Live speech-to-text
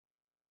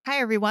Hi,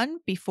 everyone.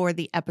 Before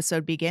the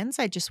episode begins,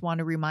 I just want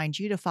to remind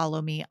you to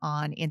follow me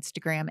on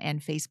Instagram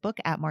and Facebook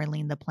at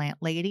Marlene the Plant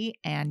Lady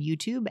and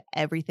YouTube,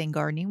 Everything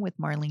Gardening with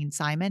Marlene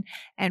Simon.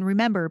 And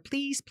remember,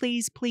 please,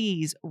 please,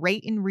 please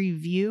rate and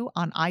review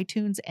on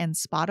iTunes and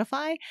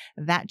Spotify.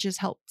 That just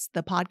helps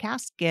the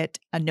podcast get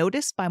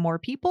noticed by more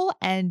people,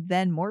 and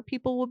then more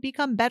people will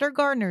become better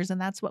gardeners. And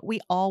that's what we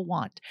all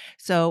want.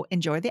 So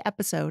enjoy the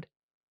episode.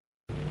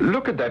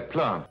 Look at that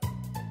plant.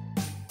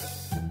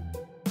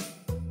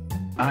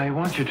 I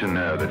want you to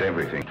know that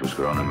everything was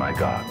grown in my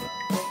garden.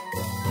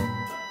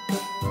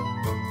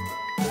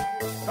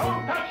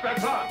 Don't touch that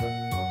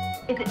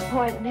plant! Is it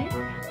poisonous?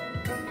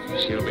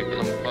 She'll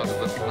become part of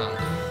the plant.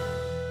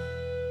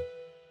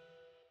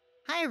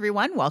 Hi,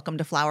 everyone. Welcome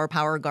to Flower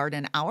Power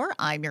Garden Hour.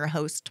 I'm your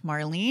host,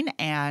 Marlene.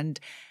 And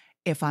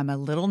if I'm a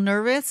little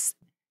nervous,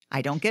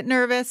 I don't get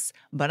nervous,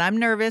 but I'm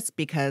nervous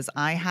because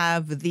I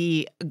have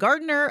the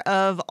gardener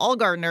of all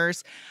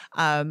gardeners,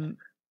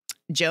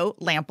 Joe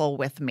Lample,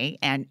 with me.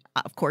 And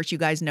of course, you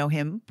guys know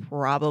him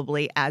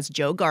probably as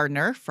Joe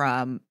Gardener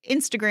from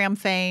Instagram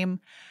fame,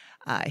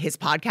 his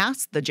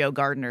podcast, The Joe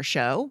Gardener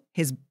Show,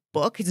 his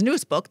book, his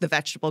newest book, The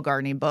Vegetable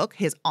Gardening Book,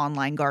 his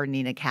online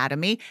gardening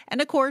academy,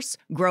 and of course,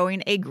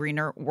 Growing a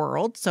Greener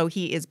World. So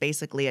he is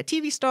basically a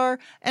TV star,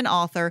 an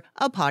author,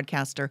 a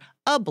podcaster,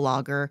 a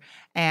blogger,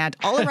 and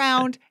all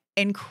around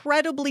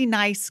incredibly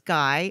nice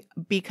guy,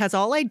 because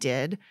all I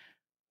did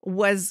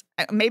was,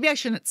 maybe I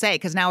shouldn't say,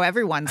 because now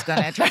everyone's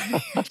going to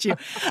try at you.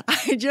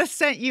 I just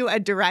sent you a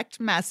direct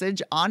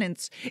message on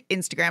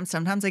Instagram.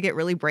 Sometimes I get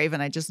really brave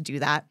and I just do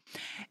that.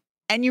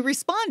 And you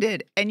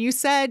responded and you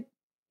said,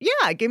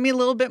 yeah, give me a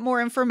little bit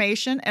more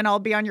information and I'll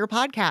be on your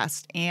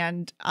podcast.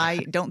 And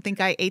I don't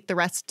think I ate the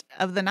rest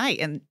of the night.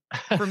 And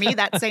for me,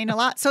 that's saying a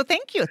lot. So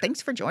thank you.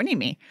 Thanks for joining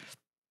me.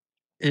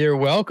 You're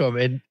welcome.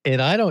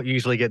 And I don't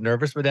usually get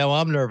nervous, but now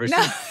I'm nervous.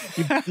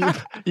 No.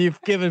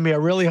 You've given me a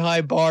really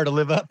high bar to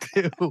live up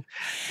to.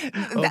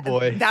 Oh,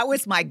 boy. That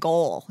was my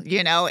goal.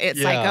 You know,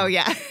 it's like, oh,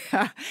 yeah.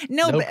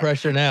 No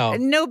pressure now.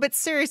 No, but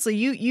seriously,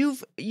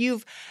 you've,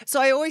 so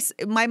I always,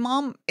 my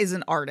mom is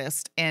an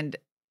artist and,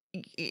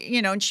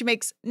 you know, and she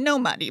makes no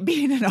money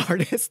being an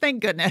artist.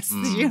 Thank goodness.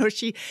 You know,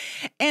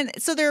 and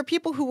so there are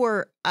people who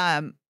were,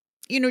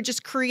 you know,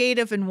 just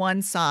creative in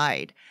one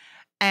side.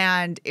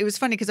 And it was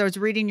funny because I was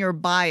reading your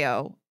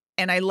bio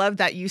and I love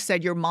that you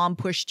said your mom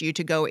pushed you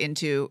to go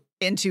into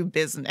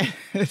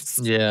business.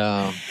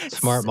 Yeah.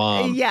 Smart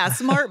mom. Yeah.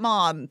 Smart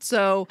mom.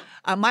 So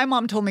my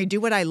mom told me, do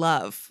what I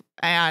love.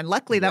 And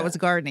luckily that was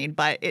gardening,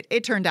 but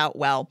it turned out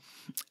well.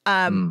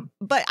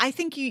 But I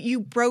think you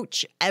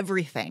broach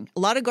everything. A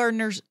lot of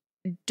gardeners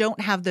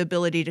don't have the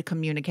ability to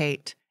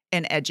communicate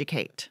and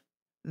educate.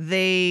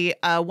 They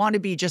want to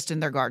be just in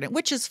their garden,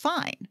 which is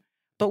fine.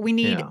 But we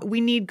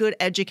need good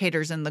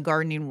educators in the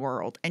gardening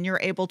world, and you're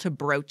able to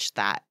broach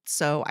that.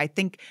 So I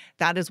think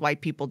that is why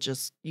people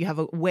you have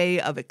a way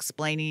of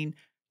explaining,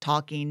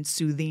 talking,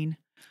 soothing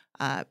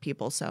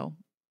people. So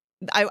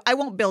I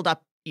won't build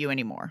up you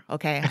anymore.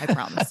 Okay, I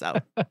promise. So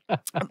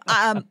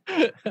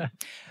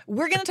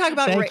we're going to talk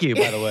about. Thank you,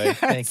 by the way.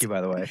 Thank you,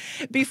 by the way.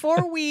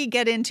 Before we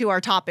get into our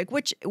topic,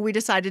 which we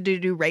decided to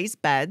do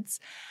raised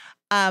beds.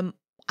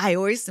 I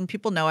always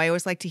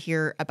like to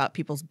hear about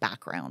people's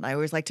background. I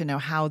always like to know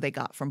how they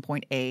got from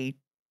point A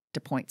to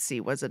point C.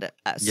 Was it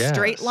a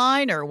straight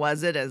line or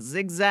was it a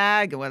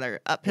zigzag, whether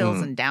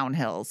uphills and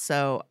downhills?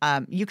 So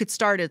you could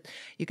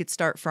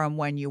start from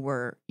when you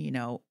were, you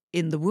know,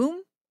 in the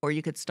womb, or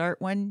you could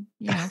start when,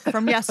 you know,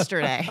 from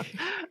yesterday.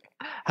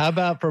 How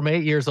about from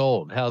 8 years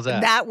old? How's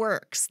that? That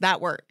works.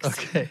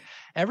 Okay.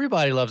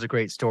 Everybody loves a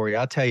great story.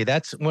 I'll tell you,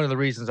 that's one of the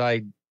reasons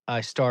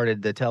I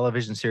started the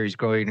television series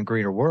Growing a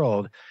Greener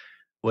World,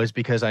 was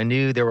because I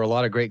knew there were a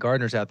lot of great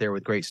gardeners out there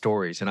with great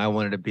stories, and I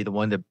wanted to be the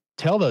one to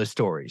tell those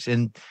stories.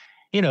 And,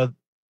 you know,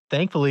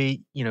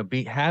 thankfully, you know,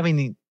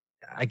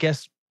 I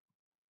guess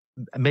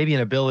maybe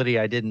an ability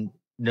I didn't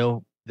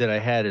know that I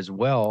had as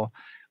well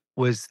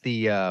was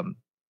the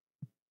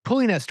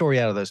pulling that story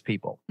out of those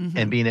people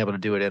and being able to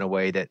do it in a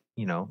way that,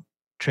 you know,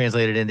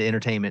 translated into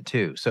entertainment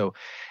too. So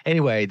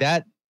anyway,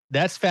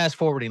 that's fast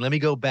forwarding. Let me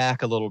go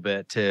back a little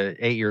bit to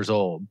 8 years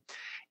old.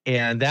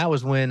 And that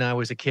was when I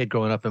was a kid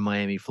growing up in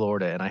Miami,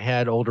 Florida. And I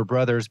had older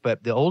brothers,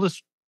 but the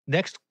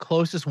next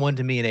closest one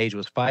to me in age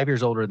was 5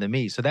 years older than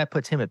me. So that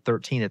puts him at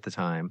 13 at the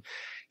time.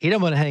 He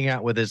didn't want to hang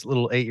out with his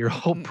little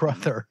 8-year-old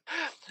brother.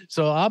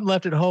 So I'm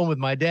left at home with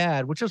my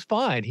dad, which was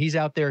fine. He's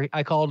out there.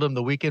 I called him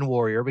the weekend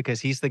warrior because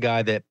he's the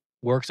guy that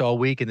works all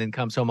week and then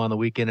comes home on the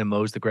weekend and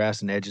mows the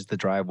grass and edges the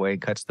driveway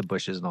and cuts the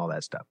bushes and all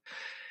that stuff.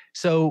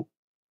 So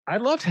I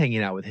loved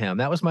hanging out with him.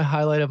 That was my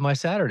highlight of my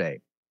Saturday.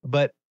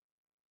 But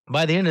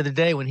by the end of the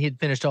day, when he had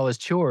finished all his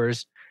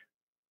chores,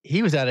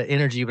 he was out of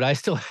energy, but I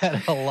still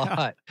had a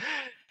lot.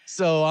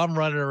 So I'm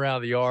running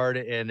around the yard,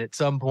 and at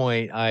some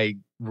point I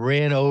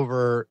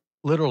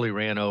literally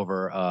ran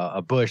over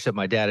a bush that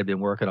my dad had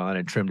been working on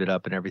and trimmed it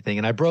up and everything.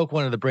 And I broke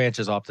one of the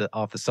branches off the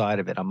side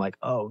of it. I'm like,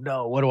 oh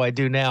no, what do I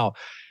do now?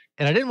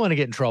 And I didn't want to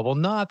get in trouble.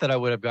 Not that I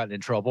would have gotten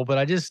in trouble, but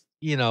I just,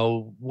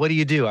 what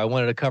do? I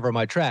wanted to cover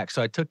my tracks.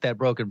 So I took that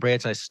broken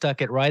branch, I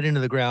stuck it right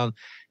into the ground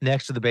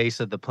next to the base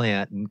of the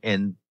plant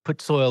and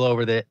put soil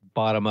over the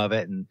bottom of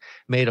it and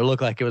made it look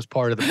like it was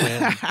part of the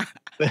plant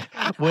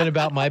and went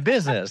about my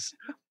business.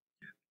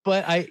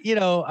 But I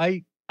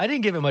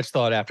didn't give it much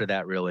thought after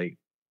that, really.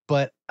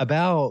 But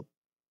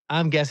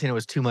I'm guessing it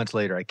was 2 months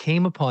later, I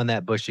came upon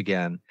that bush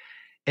again,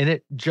 and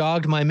it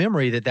jogged my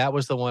memory that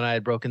was the one I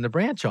had broken the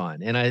branch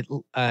on. And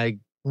I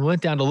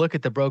went down to look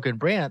at the broken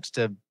branch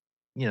and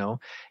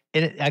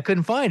I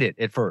couldn't find it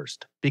at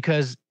first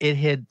because it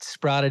had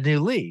sprouted new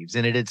leaves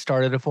and it had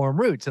started to form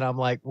roots. And I'm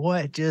like,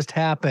 what just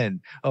happened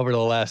over the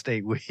last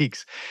 8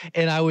 weeks?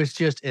 And I was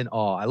just in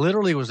awe. I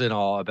literally was in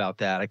awe about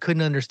that. I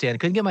couldn't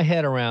understand, couldn't get my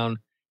head around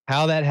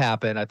how that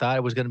happened. I thought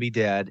it was going to be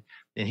dead.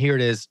 And here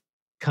it is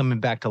coming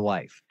back to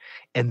life.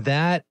 And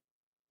that,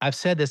 I've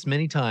said this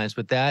many times,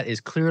 but that is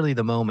clearly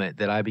the moment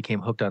that I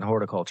became hooked on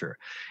horticulture.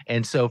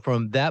 And so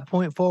from that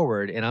point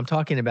forward, and I'm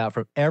talking about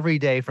from every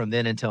day from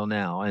then until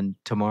now, and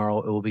tomorrow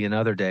it will be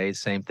another day,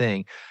 same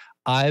thing.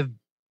 I've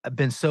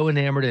been so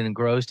enamored and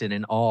engrossed and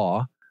in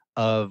awe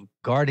of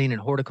gardening and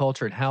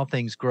horticulture and how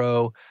things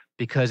grow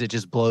because it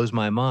just blows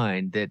my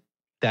mind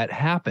that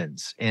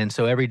happens. And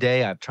so every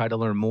day I've tried to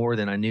learn more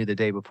than I knew the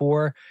day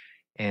before.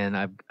 And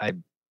I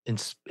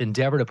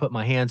endeavor to put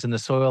my hands in the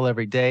soil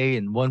every day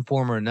in one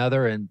form or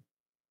another. And,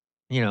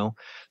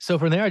 so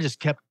from there, I just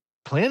kept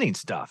planting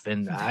stuff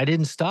and I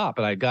didn't stop,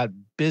 and I got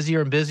busier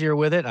and busier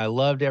with it. I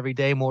loved every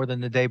day more than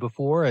the day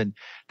before. And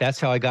that's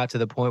how I got to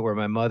the point where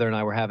my mother and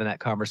I were having that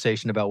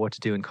conversation about what to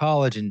do in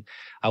college. And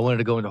I wanted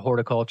to go into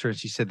horticulture. And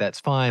she said, that's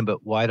fine,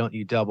 but why don't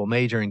you double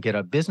major and get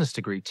a business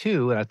degree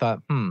too? And I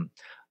thought,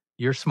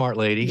 you're a smart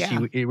lady.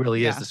 Yeah. It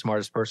really is the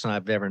smartest person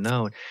I've ever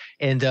known.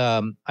 And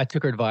I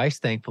took her advice,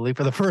 thankfully,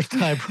 for the first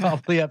time,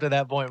 probably up to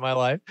that point in my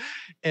life.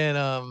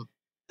 And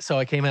so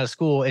I came out of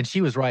school, and she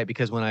was right,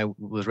 because when I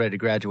was ready to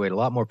graduate, a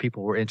lot more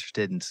people were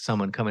interested in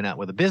someone coming out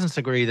with a business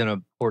degree than a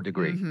board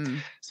degree. Mm-hmm.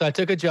 So I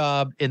took a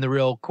job in the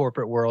real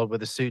corporate world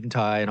with a suit and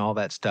tie and all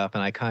that stuff,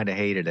 and I kind of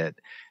hated it.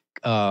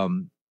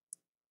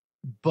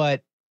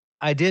 But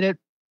I did it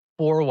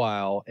for a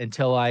while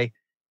until I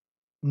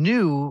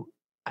knew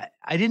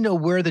I didn't know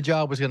where the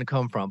job was going to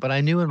come from, but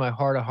I knew in my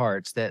heart of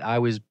hearts that I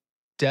was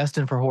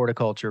destined for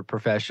horticulture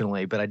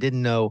professionally, but I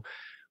didn't know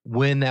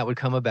when that would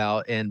come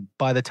about. And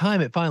by the time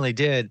it finally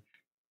did,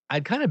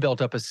 I'd kind of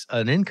built up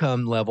an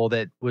income level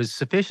that was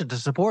sufficient to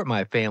support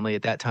my family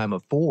at that time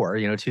of 4,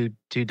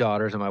 two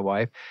daughters and my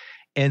wife.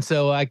 And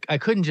so I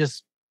couldn't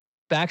just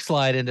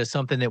backslide into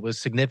something that was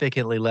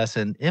significantly less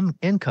in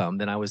income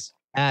than I was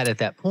at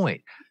that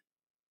point.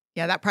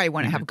 Yeah, that probably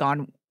wouldn't have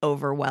gone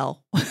over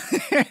well with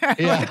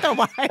the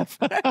wife.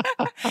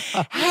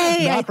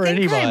 Hey, not for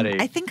anybody.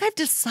 I think I've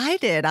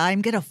decided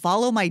I'm going to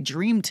follow my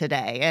dream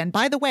today. And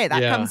by the way,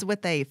 that comes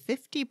with a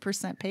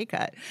 50% pay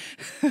cut.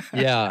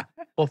 Yeah.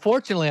 Well,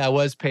 fortunately, I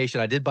was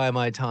patient. I did buy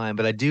my time,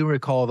 but I do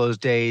recall those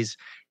days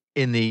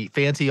in the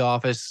fancy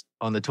office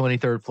on the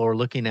 23rd floor,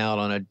 looking out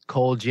on a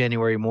cold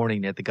January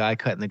morning at the guy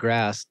cutting the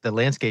grass, the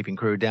landscaping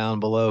crew down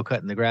below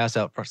cutting the grass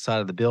out front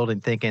side of the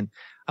building, thinking,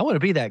 I want to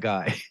be that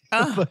guy.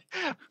 Oh.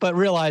 but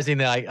realizing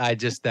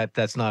that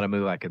that's not a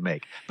move I could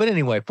make. But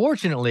anyway,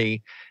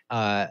 fortunately,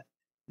 a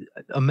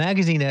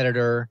magazine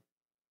editor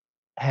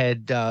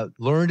had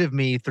learned of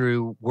me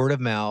through word of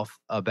mouth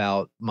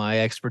about my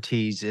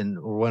expertise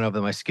or one of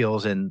my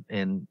skills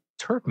in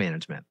turf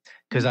management,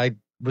 because I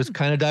was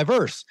kind of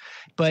diverse.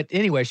 But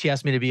anyway, she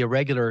asked me to be a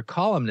regular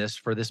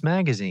columnist for this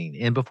magazine.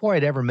 And before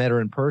I'd ever met her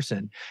in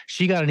person,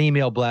 she got an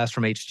email blast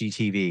from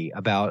HGTV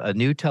about a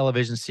new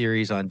television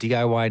series on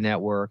DIY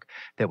Network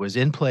that was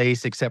in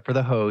place except for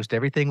the host.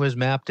 Everything was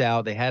mapped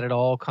out. They had it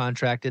all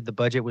contracted. The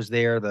budget was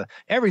there.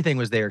 Everything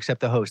was there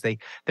except the host. They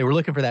were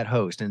looking for that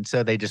host. And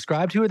so they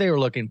described who they were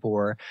looking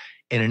for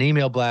in an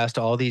email blast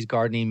to all these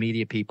gardening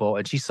media people.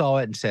 And she saw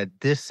it and said,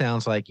 "This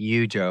sounds like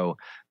you, Joe.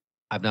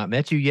 I've not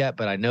met you yet,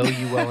 but I know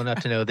you well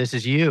enough to know this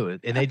is you."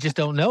 And they just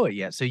don't know it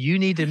yet. So you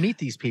need to meet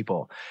these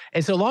people.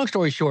 And so long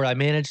story short, I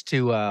managed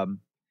to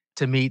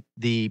meet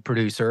the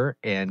producer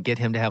and get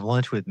him to have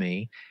lunch with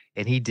me.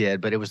 And he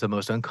did, but it was the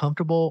most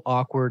uncomfortable,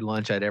 awkward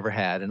lunch I'd ever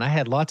had. And I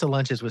had lots of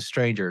lunches with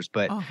strangers,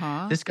 but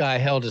this guy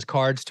held his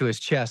cards to his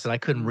chest and I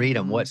couldn't read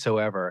them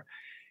whatsoever.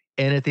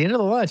 And at the end of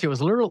the lunch, it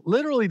was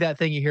literally that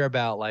thing you hear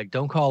about, like,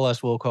 don't call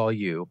us, we'll call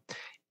you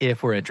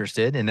if we're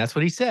interested. And that's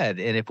what he said.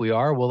 And if we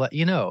are, we'll let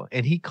you know.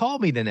 And he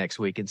called me the next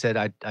week and said,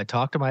 I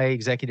talked to my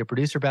executive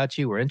producer about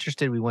you. We're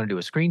interested. We want to do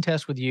a screen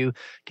test with you.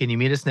 Can you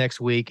meet us next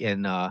week?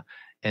 And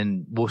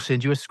we'll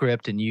send you a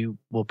script and you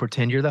will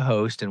pretend you're the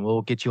host and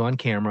we'll get you on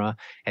camera.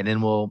 And then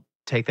we'll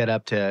take that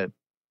up to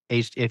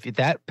if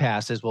that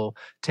passes, we'll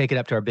take it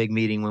up to our big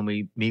meeting when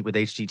we meet with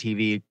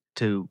HGTV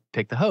to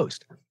pick the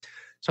host.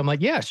 So I'm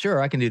like, yeah,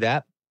 sure, I can do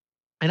that.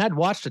 And I'd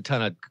watched a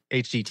ton of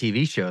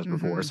HGTV shows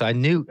before, so I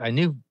knew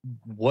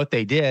what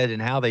they did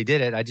and how they did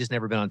it. I'd just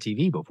never been on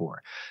TV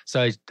before.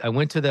 So I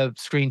went to the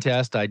screen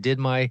test. I did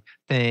my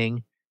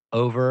thing,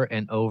 over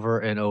and over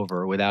and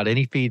over without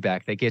any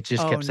feedback. They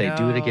just Oh, kept saying,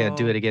 do it again,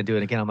 do no. it again, do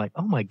it again. I'm like,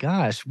 oh my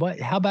gosh,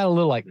 how about a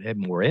little like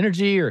more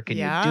energy, or can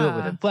you do it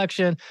with Yeah.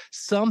 inflection?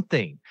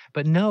 Something.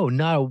 But no,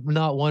 not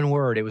one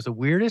word. It was the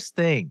weirdest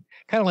thing.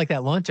 Kind of like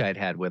that lunch I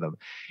had with them.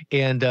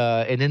 And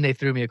then they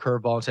threw me a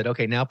curveball and said,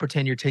 okay, now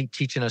pretend you're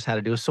teaching us how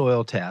to do a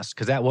soil test,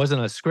 because that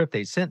wasn't a script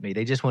they sent me.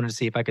 They just wanted to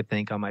see if I could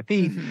think on my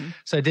feet. Mhm.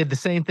 So I did the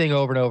same thing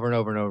over and over and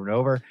over and over and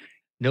over.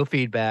 No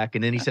feedback.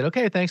 And then he said,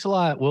 okay, thanks a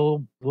lot.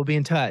 We'll be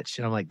in touch.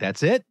 And I'm like,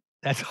 that's it?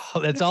 That's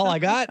all I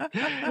got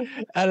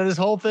out of this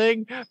whole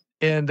thing.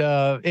 And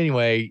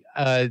anyway,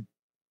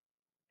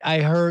 I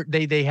heard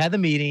they had the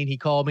meeting. He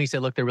called me,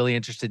 said, look, they're really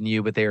interested in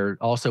you, but they're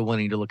also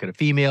wanting to look at a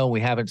female.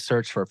 We haven't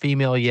searched for a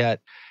female yet.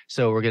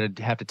 So we're going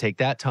to have to take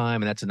that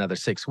time. And that's another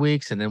 6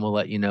 weeks. And then we'll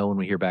let you know when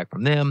we hear back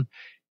from them.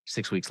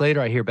 6 weeks later,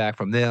 I hear back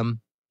from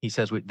them. He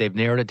says they've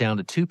narrowed it down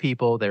to 2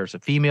 people. There's a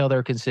female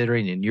they're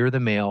considering, and you're the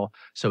male.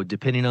 So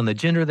depending on the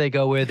gender they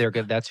go with,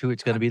 that's who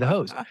it's going to be the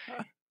host.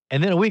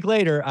 And then a week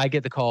later, I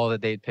get the call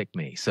that they'd picked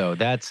me. So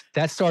that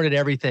started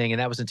everything. And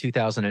that was in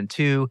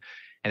 2002.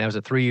 And that was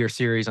a 3-year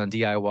series on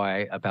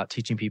DIY about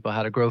teaching people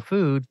how to grow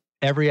food.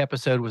 Every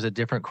episode was a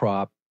different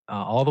crop,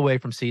 all the way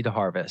from seed to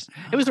harvest.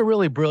 It was a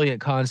really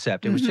brilliant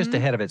concept. It was just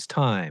ahead of its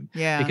time.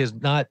 Yeah. Because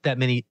not that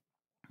many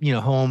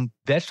home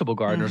vegetable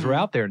gardeners were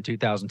out there in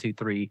 2002,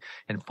 3,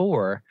 and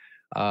 4.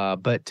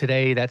 But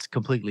today that's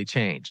completely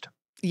changed.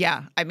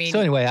 Yeah. I mean, So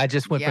anyway, I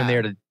just went from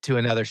yeah. there to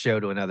another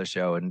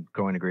show, and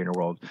Growing a Greener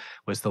World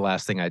was the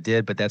last thing I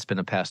did. But that's been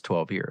the past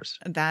 12 years.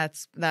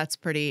 That's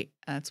pretty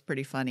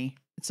funny.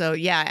 So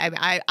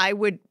yeah, I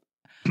would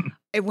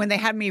when they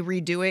had me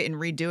redo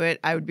it,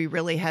 I would be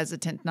really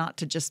hesitant not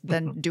to just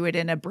then do it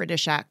in a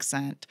British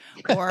accent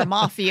or a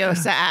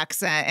mafiosa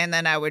accent, and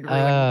then I would ruin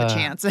the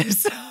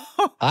chances.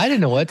 I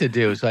didn't know what to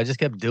do, so I just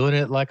kept doing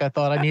it like I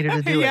thought I needed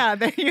to do it. Yeah,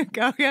 there you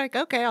go. You're like,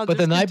 okay, I'll But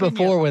just the night continue.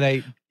 before when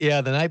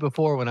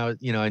I was,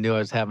 I knew I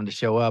was having to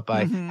show up,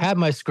 I had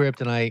my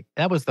script, and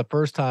that was the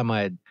first time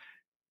I had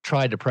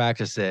tried to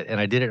practice it, and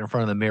I did it in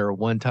front of the mirror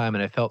one time,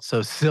 and I felt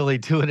so silly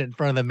doing it in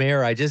front of the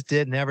mirror. I just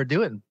did never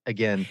do it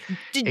again,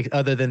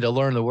 other than to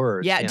learn the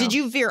words. Yeah. Did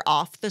you veer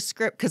off the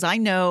script? Because I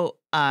know,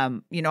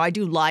 I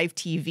do live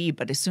TV,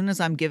 but as soon as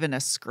I'm given a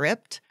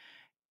script,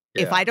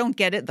 if I don't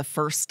get it the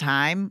first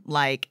time,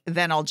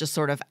 then I'll just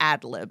sort of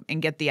ad lib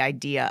and get the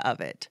idea of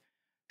it.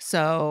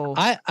 So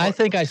I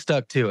think I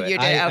stuck to it. You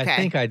did? I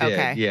think I did.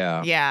 Okay.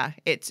 Yeah. Yeah.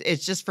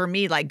 It's just for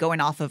me,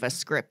 going off of a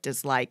script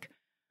is like,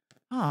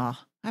 oh,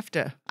 I have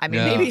to. I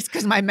mean, maybe it's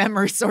because my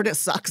memory sort of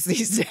sucks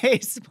these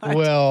days. But.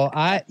 Well,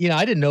 I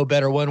didn't know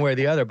better one way or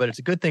the other, but it's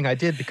a good thing I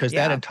did, because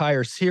that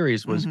entire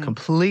series was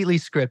completely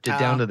scripted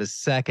down to the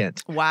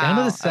second. Wow. Down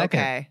to the second.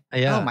 Okay.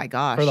 Yeah. Oh my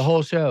gosh. For the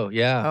whole show.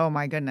 Yeah. Oh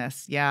my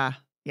goodness. Yeah.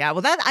 Yeah.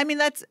 Well,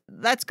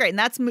 that's great.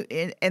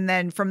 And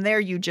then from there,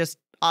 you just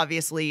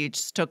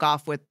took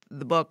off with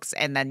the books,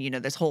 and then,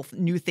 this whole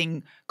new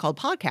thing called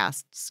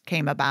podcasts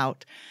came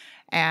about.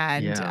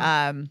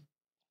 And,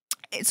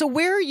 so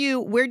where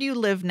do you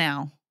live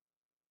now?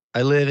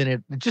 I live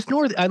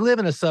I live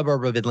in a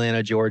suburb of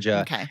Atlanta,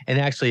 Georgia. Okay. And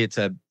actually it's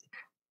a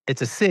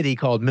city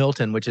called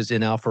Milton, which is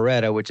in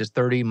Alpharetta, which is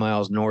 30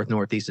 miles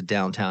northeast of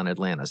downtown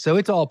Atlanta. So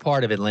it's all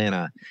part of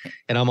Atlanta,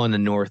 and I'm on the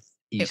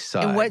northeast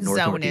side. And what zone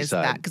northeast is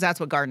side. that? Because that's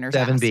what gardeners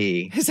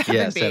 7B. ask. 7B.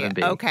 Yeah,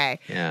 7B. Okay.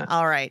 Yeah.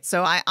 All right.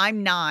 So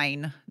I'm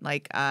 9.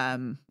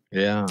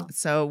 Yeah.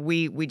 So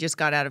we just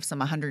got out of some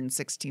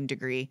 116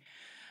 degree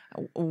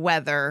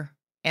weather.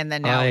 And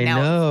then now,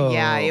 know.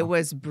 Yeah, it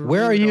was brutal.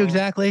 Where are you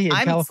exactly? In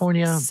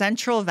California?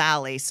 Central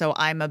Valley. So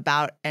I'm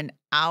about an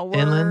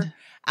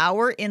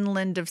hour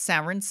inland of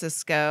San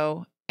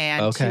Francisco,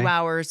 and 2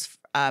 hours.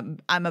 I'm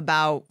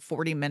about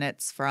 40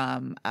 minutes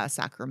from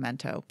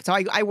Sacramento. So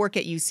I work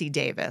at UC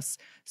Davis.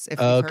 If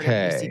you've heard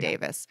of UC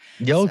Davis.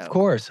 Yeah, of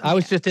course. I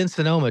was just in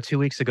Sonoma 2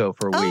 weeks ago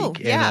for a week.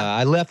 Yeah. And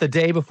I left the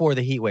day before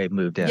the heat wave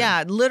moved in.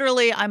 Yeah,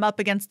 literally, I'm up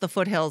against the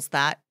foothills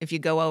that if you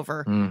go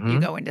over, you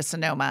go into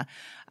Sonoma.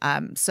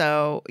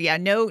 So yeah,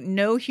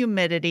 no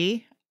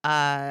humidity.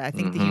 I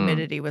think the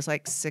humidity was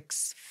like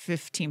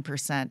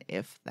 15%,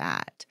 if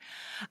that.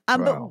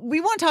 But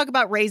we want to talk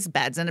about raised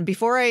beds. And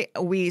before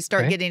we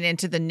start getting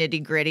into the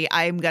nitty gritty,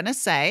 I'm going to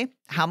say,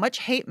 how much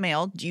hate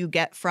mail do you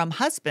get from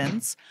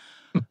husbands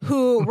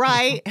who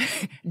write,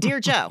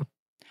 Dear Joe,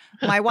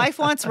 my wife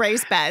wants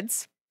raised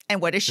beds.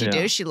 And what does she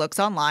do? She looks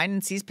online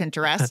and sees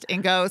Pinterest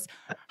and goes,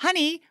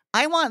 honey,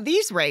 I want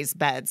these raised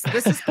beds.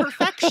 This is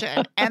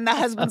perfection. And the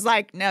husband's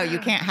like, no, you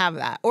can't have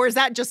that. Or is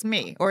that just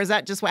me? Or is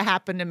that just what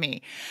happened to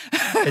me?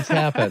 It's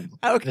happened.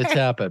 Okay. It's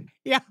happened.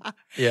 Yeah.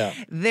 Yeah.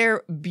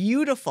 They're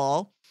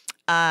beautiful.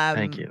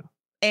 Thank you.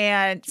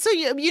 And so,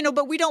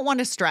 but we don't want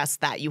to stress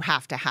that you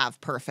have to have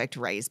perfect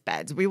raised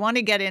beds. We want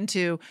to get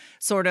into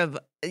sort of,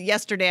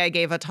 yesterday I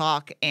gave a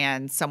talk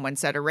and someone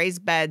said a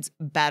raised bed's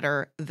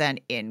better than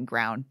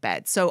in-ground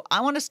beds. So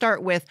I want to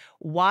start with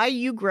why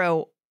you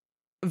grow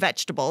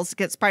vegetables.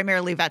 It's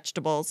primarily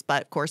vegetables,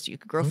 but of course you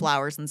could grow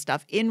flowers and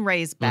stuff in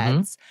raised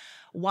beds.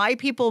 Why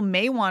people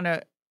may want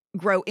to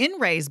grow in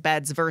raised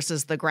beds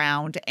versus the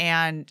ground,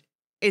 and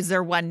is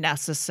there one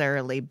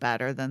necessarily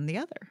better than the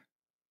other?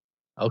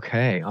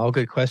 Okay, all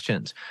good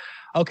questions.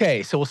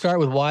 Okay, so we'll start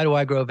with why do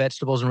I grow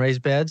vegetables in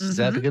raised beds? Is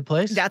that Mhm. the good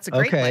place? That's a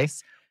great Okay.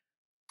 place.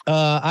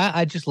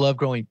 I just love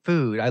growing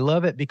food. I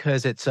love it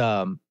because it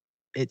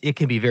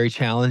can be very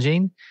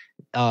challenging.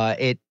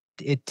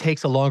 It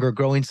takes a longer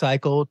growing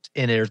cycle,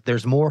 and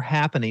there's more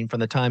happening from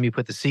the time you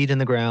put the seed in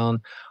the ground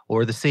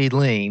or the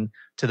seedling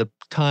to the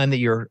time that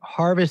you're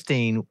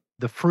harvesting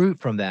the fruit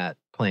from that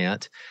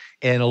plant.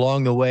 And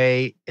along the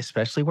way,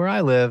 especially where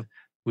I live,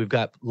 we've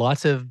got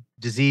lots of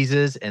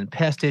diseases and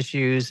pest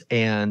issues.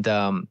 And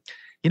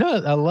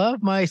I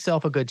love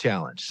myself a good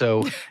challenge.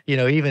 So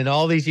even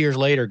all these years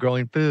later,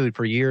 growing food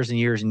for years and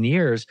years and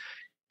years,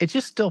 it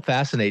just still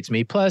fascinates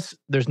me. Plus,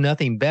 there's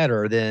nothing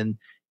better than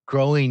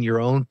growing your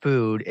own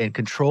food and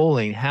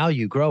controlling how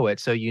you grow it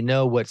so you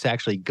know what's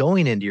actually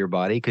going into your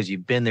body because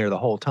you've been there the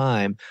whole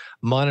time,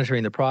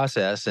 monitoring the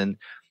process and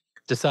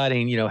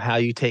deciding, how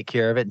you take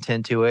care of it and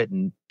tend to it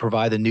and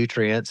provide the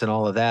nutrients and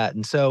all of that.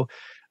 And so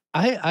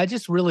I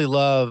just really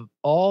love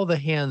all the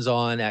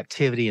hands-on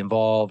activity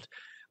involved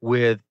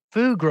with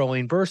food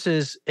growing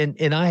versus and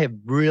I have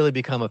really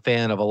become a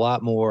fan of a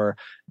lot more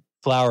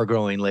flower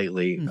growing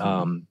lately.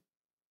 Mhm.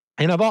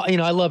 And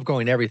I love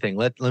growing everything.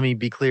 Let me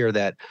be clear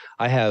that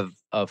I have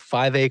a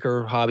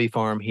 5-acre hobby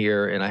farm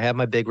here and I have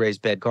my big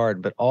raised bed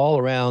garden, but all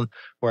around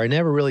where I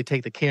never really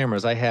take the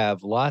cameras, I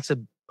have lots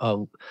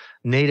of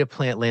native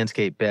plant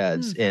landscape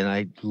beds Mm. and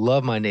I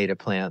love my native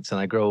plants and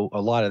I grow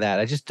a lot of that.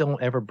 I just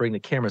don't ever bring the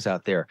cameras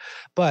out there.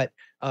 But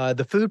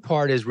the food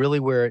part is really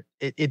where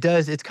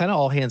it's kind of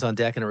all hands on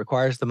deck and it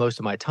requires the most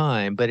of my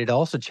time, but it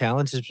also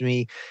challenges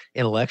me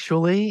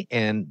intellectually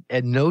and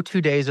no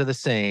 2 days are the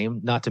same,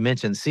 not to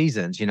mention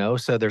seasons,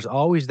 so there's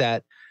always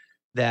that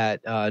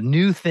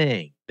new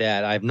thing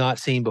that I've not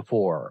seen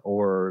before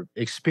or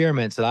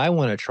experiments that I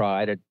want to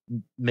try to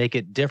make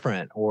it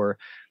different or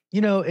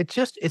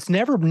it's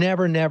never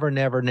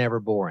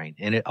boring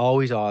and it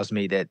always awes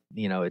me that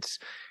it's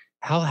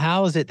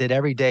how is it that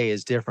every day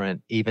is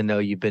different even though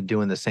you've been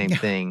doing the same Yeah.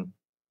 thing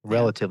Yeah.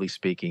 relatively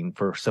speaking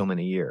for so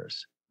many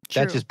years.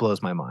 That True. just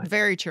blows my mind.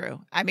 Very true.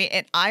 I mean,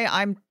 and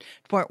I'm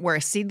where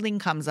a seedling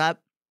comes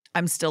up,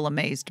 I'm still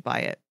amazed by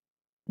it.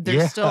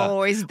 There's still Yeah.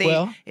 always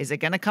Well, is it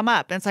gonna come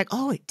up? And it's like,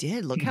 oh, it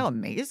did. Look how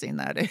amazing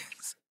that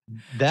is.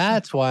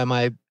 that's why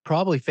my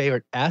probably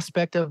favorite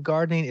aspect of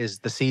gardening is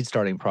the seed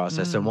starting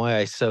process and Mm. why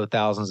I sow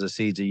thousands of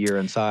seeds a year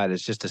inside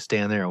is just to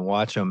stand there and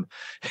watch them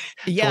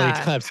 20 Yeah.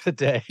 times a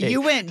day You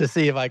to went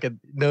see if I could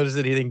notice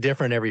anything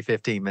different every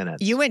 15 you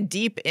minutes. went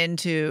deep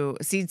into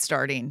seed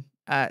starting,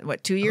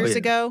 what, 2 Oh, years yeah.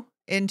 ago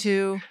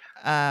into,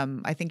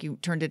 I think you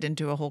turned it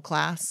into a whole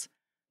class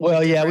with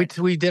Well, yeah, different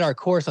we did our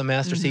course on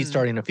master seed Mhm.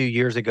 starting a few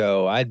years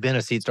ago. I'd been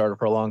a seed starter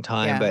for a long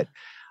time, Yeah. but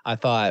I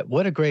thought,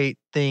 what a great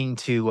thing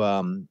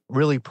to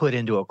really put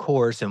into a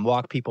course and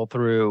walk people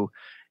through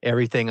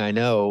everything I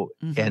know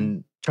Mhm.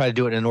 and try to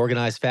do it in an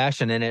organized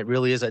fashion. And it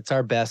really is, it's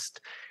our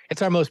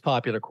most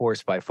popular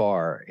course by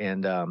far.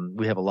 And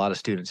we have a lot of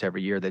students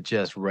every year that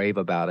just rave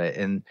about it.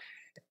 And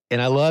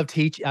I love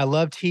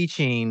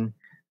teaching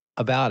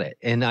about it.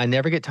 And I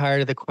never get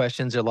tired of the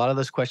questions. A lot of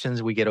those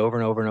questions we get over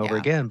and over and over Yeah.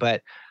 again.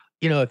 But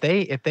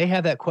if they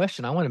have that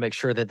question, I want to make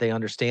sure that they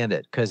understand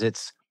it because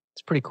it's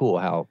pretty cool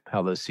how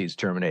those seeds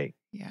germinate.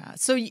 Yeah.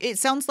 So it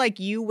sounds like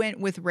you went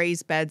with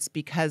raised beds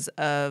because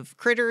of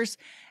critters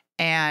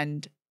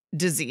and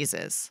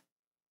diseases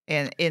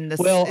in the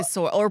Well,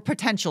 soil or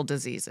potential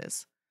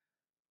diseases.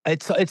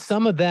 it's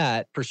some of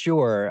that for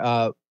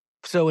sure.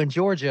 So in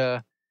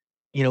Georgia,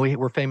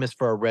 we're famous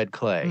for our red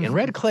clay, and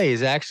red Mhm. clay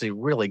is actually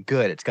really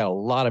good. It's got a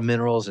lot of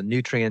minerals and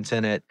nutrients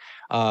in it,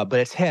 but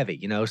it's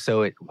heavy,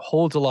 so it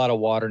holds a lot of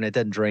water and it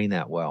doesn't drain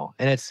that well.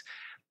 And it's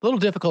a little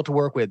difficult to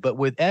work with, but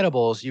with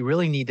edibles, you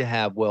really need to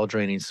have well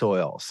draining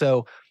soil.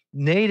 So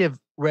native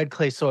red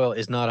clay soil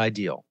is not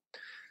ideal.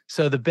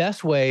 So the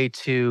best way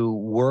to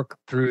work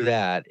through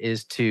that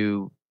is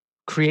to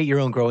create your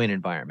own growing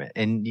environment,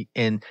 and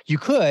you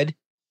could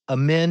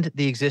amend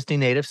the existing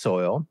native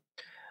soil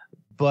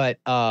but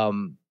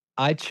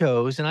I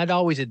chose, and I'd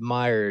always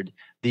admired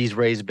these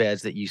raised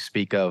beds that you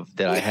speak of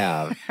that I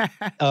have.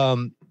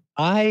 Um,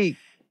 I,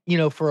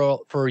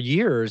 for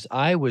years,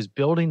 I was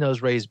building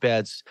those raised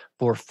beds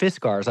for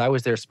Fiskars. I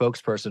was their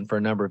spokesperson for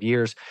a number of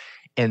years.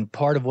 And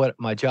part of what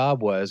my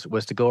job was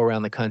to go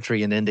around the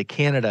country and into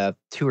Canada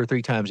 2 or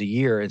 3 times a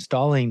year,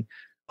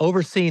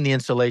 overseeing the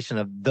installation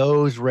of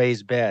those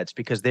raised beds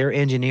because their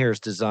engineers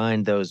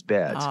designed those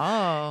beds.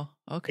 Oh,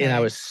 And I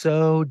okay. was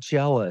so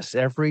jealous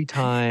every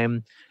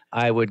time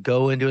I would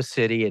go into a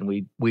city and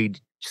we'd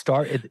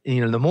start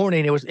in the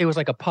morning. It was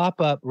like a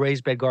pop-up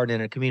raised bed garden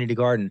in a community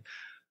garden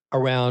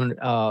around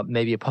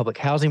maybe a public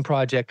housing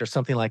project or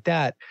something like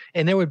that.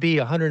 And there would be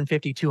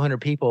 150,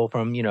 200 people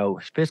from,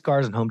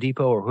 Fiskars and Home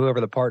Depot or whoever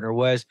the partner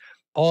was.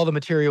 All the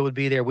material would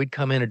be there. We'd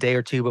come in a day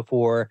or two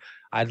before.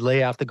 I'd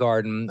lay out the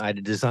garden.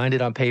 I'd designed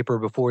it on paper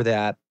before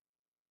that.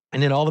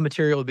 And then all the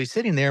material would be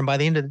sitting there. And by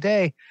the end of the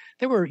day,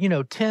 there were,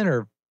 10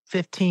 or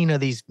 15 of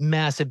these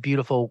massive,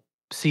 beautiful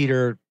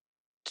cedar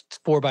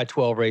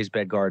 4x12 raised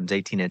bed gardens,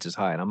 18 inches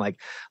high. And I'm like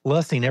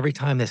lusting every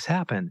time this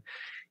happened.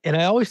 And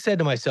I always said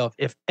to myself,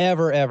 if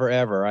ever, ever,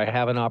 ever I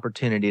have an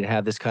opportunity to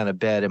have this kind of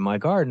bed in my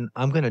garden,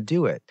 I'm going to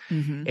do it.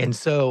 Mm-hmm. And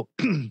so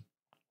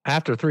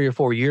after 3 or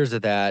 4 years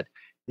of that,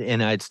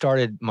 and I'd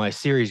started my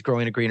series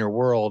Growing a Greener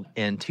World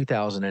in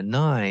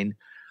 2009,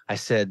 I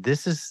said,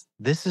 this is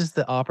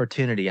the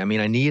opportunity. I mean,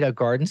 I need a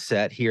garden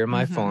set here in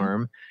my Mm-hmm.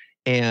 farm,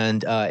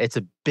 and it's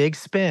a big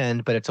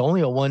spend, but it's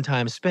only a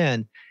one-time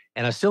spend.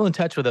 And I'm still in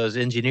touch with those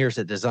engineers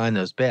that designed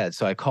those beds.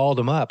 So I called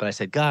them up and I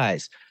said,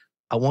 guys,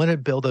 I want to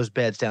build those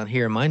beds down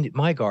here in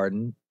my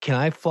garden. Can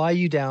I fly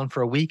you down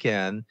for a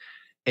weekend,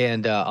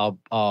 and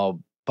I'll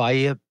buy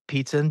you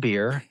pizza and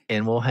beer,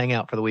 and we'll hang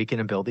out for the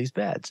weekend and build these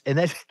beds? And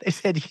they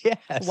said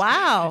yes.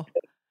 Wow.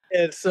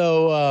 And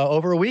so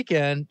over a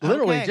weekend,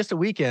 literally Okay. just a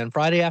weekend,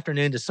 Friday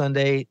afternoon to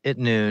Sunday at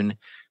noon,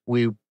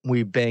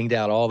 we banged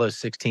out all those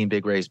 16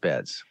 big raised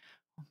beds.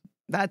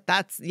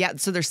 That's yeah.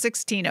 So there's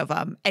 16 of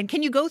them. And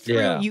can you go through?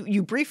 Yeah.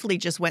 You briefly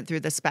just went through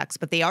the specs,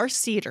 but they are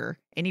cedar.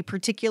 Any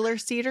particular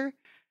cedar?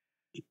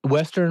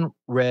 Western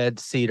red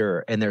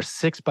cedar, and they're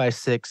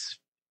 6x6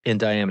 in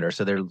diameter.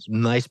 So they're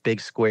nice, big,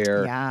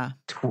 square, Yeah.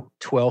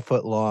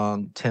 12-foot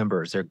long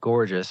timbers. They're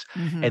gorgeous.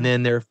 Mhm. And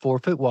then they're 4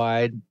 foot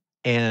wide,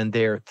 and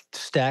they're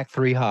stacked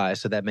 3 high.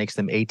 So that makes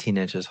them 18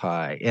 inches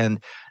high. And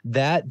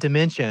that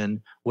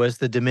dimension was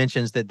the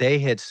dimensions that they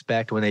had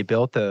spec'd when they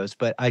built those.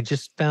 But I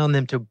just found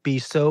them to be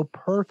so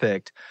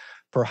perfect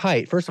for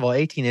height. First of all,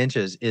 18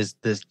 inches is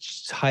the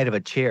height of a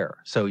chair.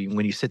 So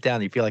when you sit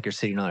down, you feel like you're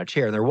sitting on a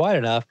chair, and they're wide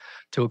enough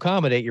to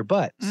accommodate your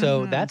butt.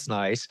 So Mhm. that's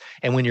nice.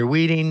 And when you're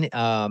weeding,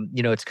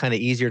 it's kind of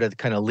easier to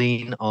kind of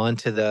lean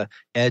onto the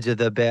edge of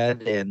the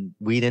bed and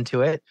weed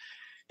into it.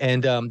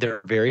 And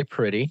they're very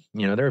pretty.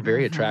 They're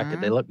very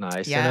attractive. They Mhm. look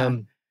nice. Yeah.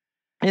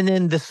 And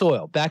then the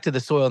soil. Back to the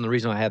soil, and the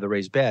reason I have the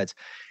raised beds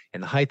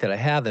and the height that I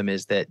have them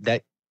is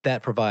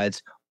that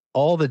provides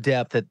all the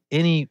depth that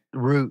any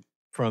root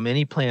from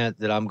any plant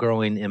that I'm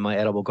growing in my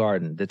edible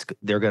garden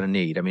they're going to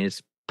need. I mean,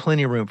 it's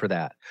plenty of room for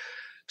that.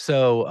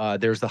 So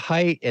there's the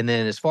height, and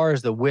then as far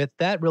as the width,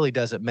 that really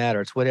doesn't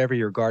matter. It's whatever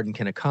your garden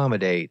can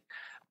accommodate.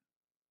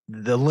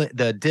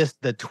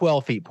 The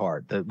 12 feet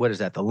part, what is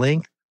that? The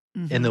length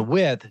and the Mhm.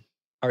 width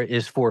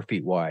is 4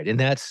 feet wide, and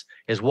that's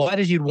as wide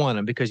as you'd want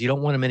them, because you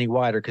don't want them any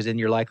wider, because then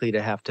you're likely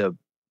to have to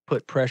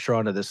put pressure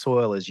onto the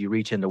soil as you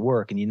reach into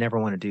work, and you never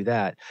want to do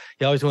that.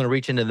 You always want to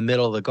reach into the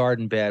middle of the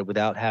garden bed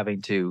without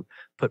having to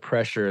put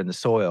pressure in the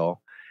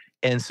soil.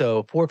 And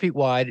so 4 feet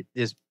wide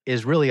is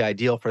really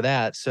ideal for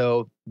that.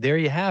 So there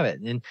you have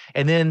it.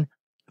 And then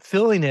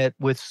filling it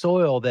with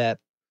soil that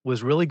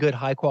was really good,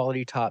 high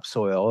quality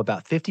topsoil.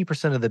 About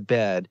 50% of the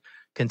bed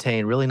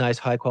contains really nice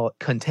high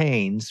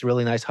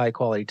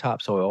quality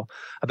topsoil.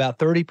 About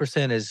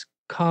 30% is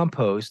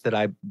compost that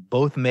I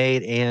both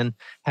made and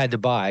had to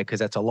buy, because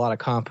that's a lot of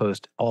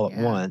compost all at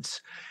Yeah.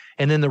 once.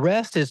 And then the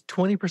rest is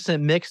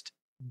 20% mixed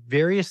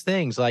various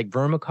things like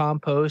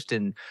vermicompost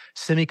and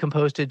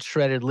semi-composted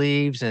shredded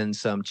leaves, and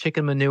some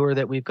chicken manure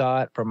that we've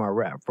got from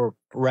our for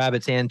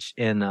rabbits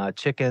and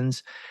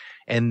chickens,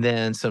 and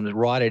then some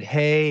rotted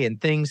hay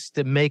and things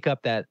to make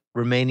up that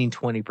remaining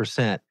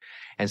 20%.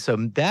 And so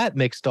that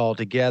mixed all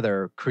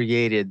together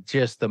created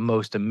just the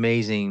most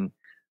amazing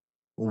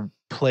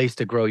place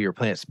to grow your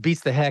plants.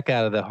 Beats the heck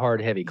out of the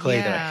hard, heavy clay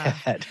that I Yeah.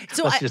 had.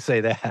 So Let's just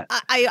say that.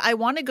 I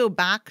want to go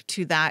back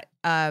to that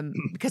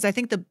because I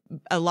think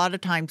a lot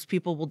of times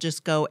people will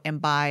just go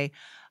and buy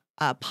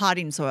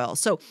potting soil.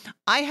 So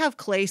I have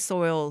clay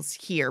soils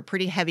here,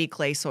 pretty heavy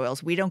clay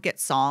soils. We don't get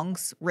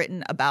songs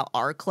written about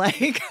our clay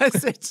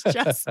because it's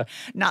just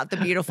not the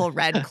beautiful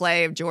red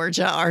clay of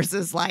Georgia. Ours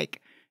is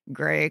like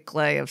gray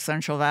clay of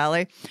Central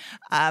Valley.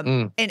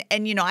 And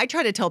I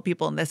try to tell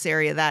people in this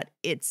area that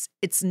it's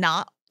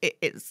not.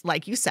 It's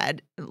like you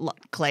said,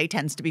 clay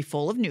tends to be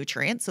full of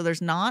nutrients, so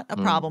there's not a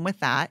problem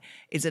with that.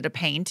 Is it a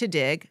pain to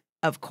dig?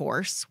 Of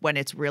course, when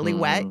it's really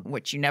wet,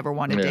 which you never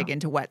want to dig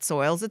into wet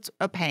soils, it's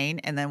a pain.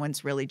 And then when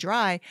it's really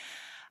dry,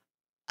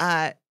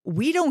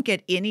 we don't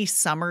get any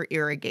summer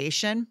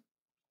irrigation,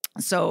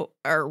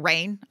 or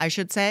rain, I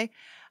should say.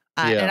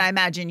 And I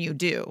imagine you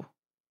do.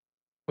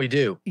 We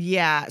do.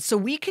 Yeah. So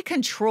we could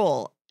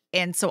control.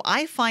 And so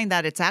I find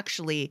that it's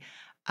actually,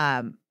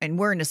 and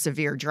we're in a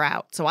severe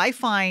drought. So I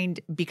find,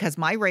 because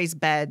my raised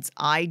beds,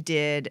 I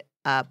did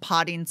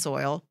potting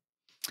soil,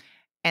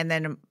 and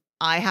then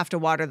I have to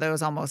water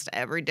those almost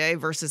every day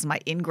versus my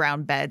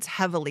in-ground beds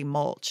heavily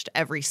mulched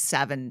every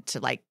 7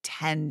 to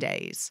 10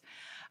 days.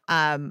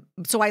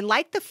 So I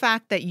like the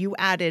fact that you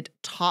added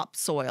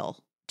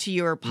topsoil to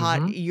your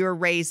your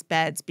raised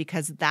beds,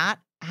 because that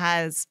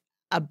has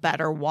a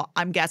better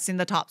I'm guessing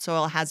the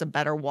topsoil has a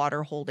better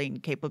water holding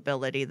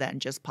capability than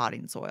just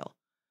potting soil.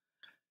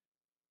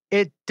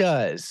 It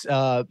does.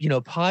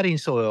 Potting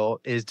soil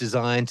is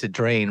designed to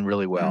drain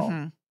really well.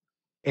 Mm-hmm.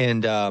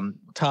 And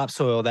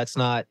topsoil, that's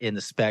not in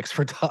the specs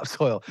for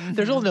topsoil.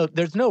 Mm-hmm.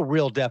 There's no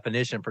real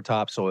definition for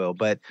topsoil,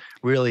 but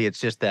really it's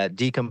just that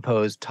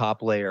decomposed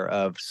top layer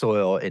of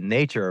soil in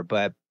nature.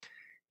 But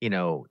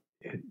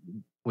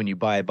when you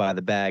buy it by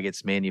the bag,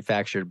 it's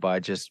manufactured by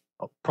just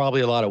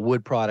probably a lot of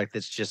wood product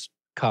that's just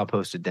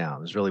composted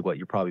down is really what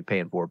you're probably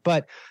paying for.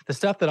 But the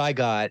stuff that I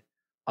got,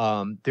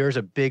 there's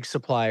a big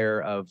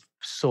supplier of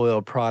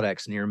soil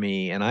products near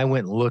me, and I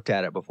went and looked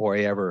at it before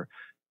I ever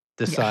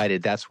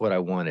decided that's what I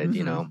wanted,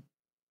 you know.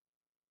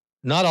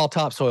 Not all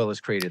topsoil is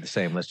created the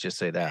same, let's just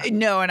say that.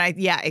 No, and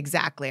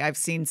exactly. I've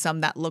seen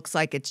some that looks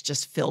like it's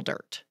just fill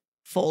dirt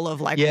full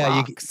of like Yeah,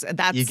 rocks.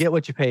 you get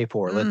what you pay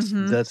for. Let's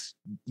Mhm.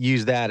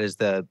 use that as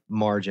the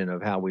margin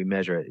of how we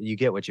measure it. You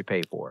get what you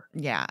pay for.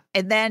 Yeah.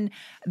 And then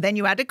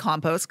you add to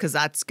compost because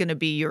that's going to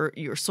be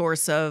your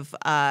source of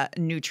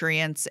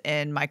nutrients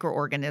and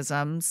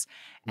microorganisms.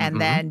 And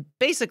Mhm. then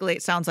basically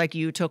it sounds like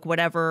you took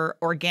whatever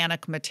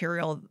organic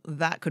material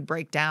that could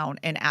break down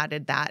and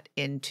added that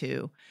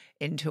into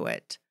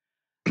it.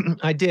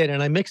 I did,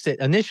 and I mixed it.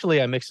 Initially,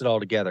 I mixed it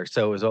all together.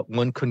 So it was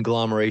one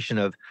conglomeration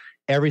of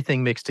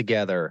everything mixed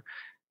together.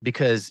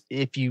 Because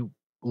if you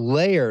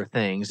layer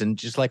things and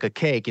just like a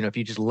cake, if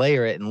you just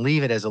layer it and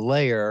leave it as a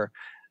layer,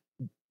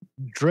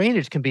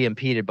 drainage can be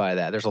impeded by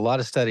that. There's a lot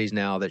of studies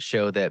now that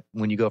show that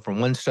when you go from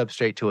one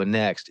substrate to a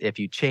next, if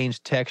you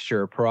change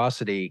texture or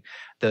porosity,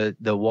 the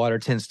water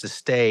tends to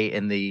stay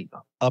in the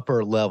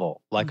upper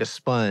level like a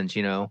sponge,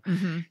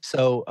 Mm-hmm.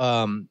 So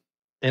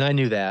and I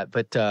knew that,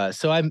 but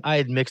so I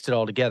had mixed it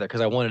all together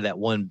because I wanted that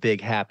one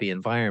big happy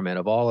environment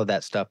of all of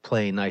that stuff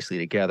playing nicely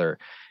together.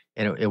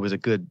 And it was a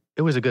good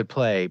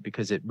play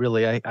because it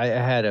really I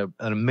had an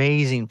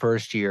amazing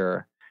first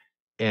year,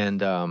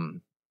 and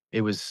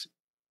it was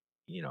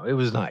it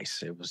was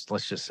nice. It was,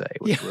 let's just say,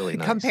 it Yeah, was really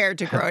nice. compared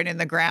to growing in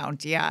the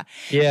ground. Yeah.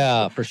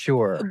 Yeah, for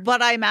sure.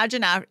 But I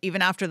imagine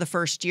even after the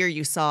first year,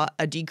 you saw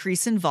a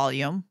decrease in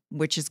volume,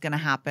 which is going to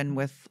happen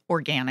with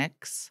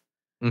organics.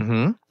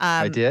 Mm-hmm.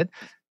 I Um, did.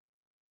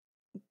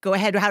 Go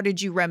ahead. How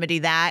did you remedy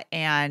that?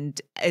 And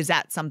is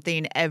that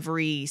something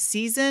every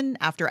season,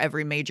 after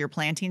every major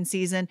planting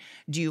season,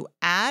 do you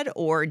add,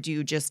 or do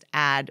you just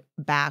add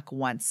back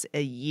once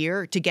a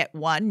year to get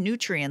one,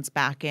 nutrients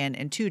back in,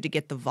 and two, to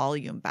get the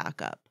volume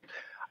back up?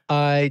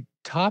 I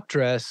top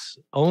dress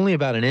only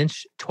about an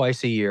inch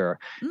twice a year.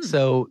 Mm,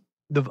 So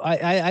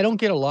I don't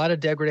get a lot of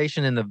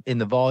degradation in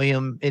the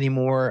volume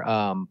anymore,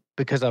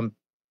 because I'm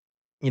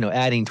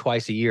adding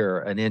twice a year,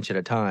 an inch at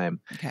a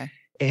time. okay.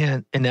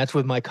 And that's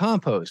with my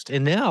compost.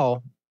 And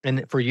now,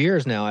 and for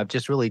years now,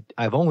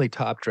 I've only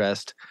top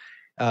dressed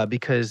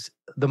because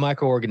the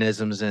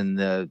microorganisms and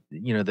the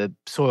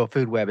soil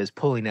food web is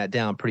pulling that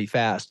down pretty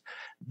fast.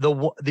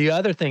 The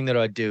other thing that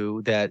I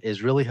do that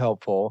is really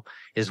helpful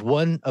is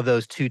one of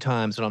those 2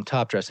 times that I'm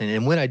top dressing.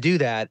 And when I do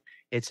that,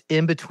 it's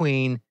in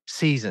between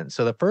seasons.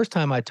 So the first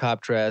time I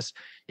top dress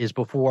is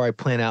before I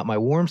plant out my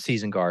warm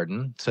season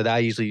garden. So that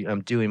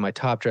I'm doing my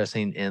top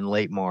dressing in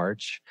late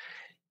March,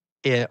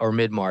 or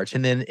mid-March.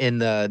 And then in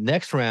the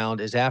next round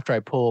is after I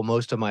pull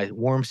most of my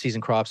warm season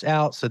crops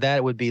out. So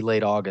that would be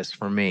late August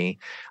for me.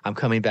 I'm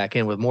coming back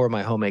in with more of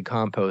my homemade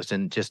compost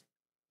and just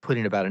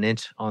putting about an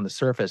inch on the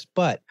surface.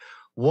 But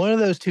one of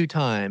those 2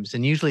 times,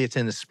 and usually it's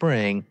in the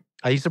spring,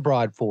 I use a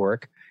broad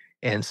fork.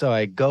 And so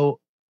I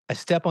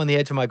step on the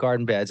edge of my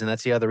garden beds. And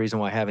that's the other reason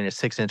why having a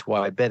 6-inch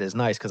wide bed is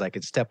nice, because I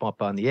could step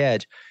up on the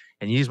edge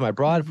and use my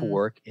broad Mhm.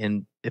 fork.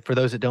 And for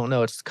those that don't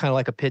know, it's kind of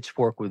like a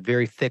pitchfork with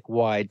very thick,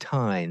 wide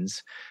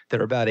tines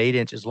that are about 8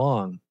 inches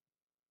long.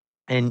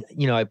 And,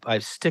 I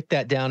stick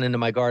that down into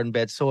my garden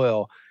bed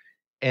soil,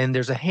 and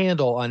there's a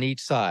handle on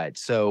each side.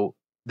 So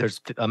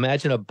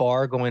imagine a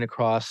bar going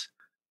across,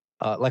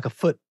 like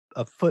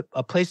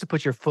a place to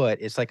put your foot.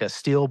 It's like a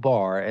steel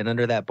bar, and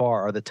under that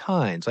bar are the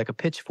tines, like a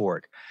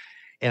pitchfork.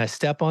 And I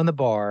step on the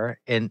bar,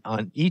 and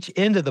on each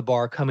end of the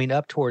bar coming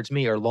up towards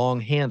me are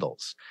long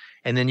handles.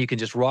 And then you can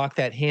just rock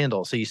that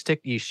handle. So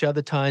you shove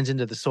the tines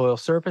into the soil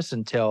surface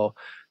until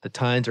the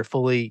tines are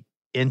fully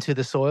into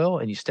the soil,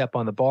 and you step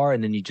on the bar,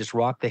 and then you just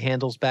rock the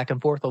handles back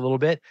and forth a little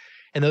bit.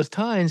 And those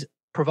tines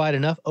provide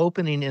enough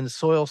opening in the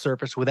soil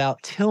surface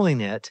without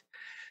tilling it,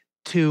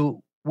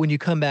 to when you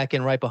come back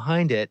in right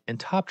behind it and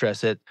top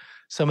dress it,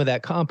 some of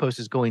that compost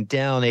is going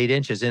down 8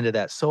 inches into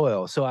that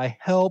soil. So I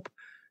help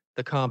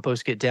the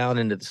compost get down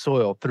into the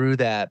soil through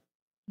that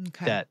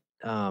Okay.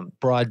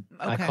 broad.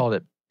 I Okay. called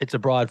it. It's a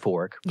broad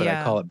fork, but I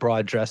Yeah. call it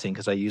broad dressing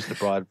because I use the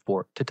broad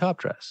fork to top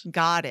dress.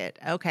 Got it.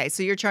 Okay.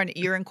 So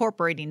you're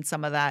incorporating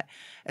some of that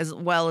as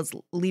well as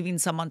leaving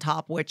some on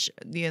top, which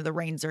the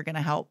rains are going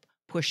to help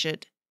push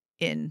it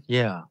in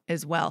Yeah,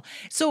 as well.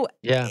 So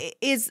yeah.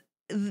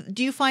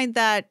 do you find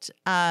that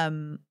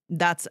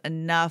that's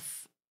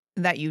enough,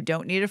 that you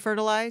don't need to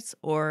fertilize,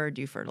 or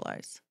do you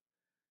fertilize?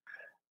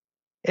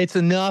 It's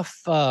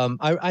enough.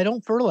 I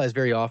don't fertilize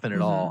very often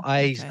at all.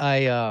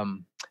 Okay.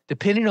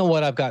 Depending on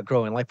what I've got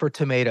growing, like for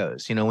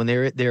tomatoes, when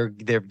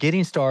they're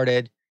getting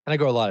started, and I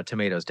grow a lot of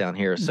tomatoes down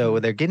here, so Mhm.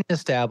 when they're getting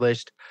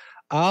established,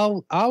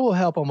 I will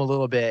help them a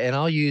little bit, and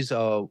I'll use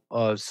a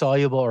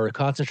soluble or a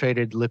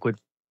concentrated liquid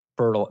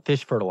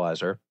fish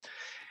fertilizer,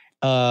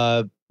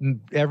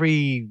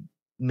 every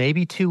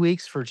maybe 2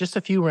 weeks for just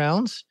a few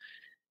rounds,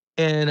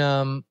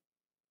 and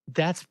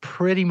that's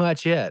pretty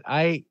much it.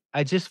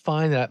 I just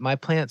find that my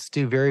plants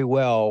do very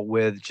well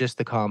with just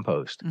the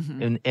compost.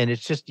 Mhm. And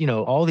it's just,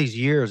 all these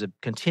years of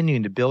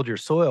continuing to build your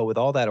soil with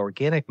all that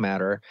organic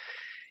matter,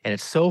 and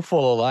it's so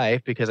full of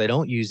life because I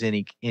don't use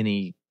any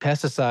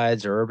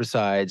pesticides or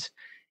herbicides.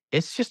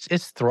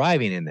 It's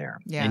thriving in there,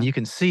 and Yeah. you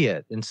can see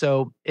it. And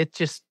so it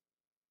just,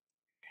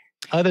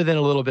 other than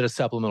a little bit of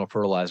supplemental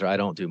fertilizer, I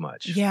don't do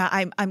much. Yeah,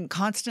 I'm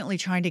constantly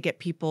trying to get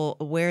people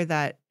aware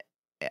that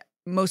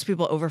most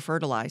people over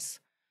fertilize.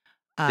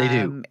 They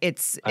do.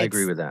 I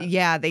agree It's with that.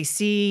 yeah, they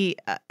see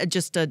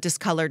just a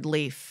discolored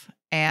leaf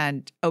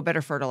and oh,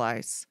 better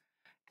fertilize,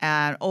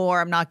 and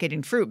or I'm not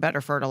getting fruit,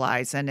 better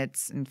fertilize, and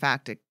it's in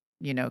fact it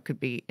could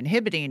be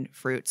inhibiting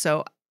fruit.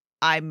 So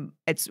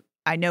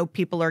I know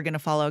people are going to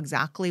follow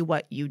exactly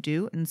what you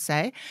do and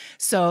say.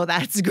 So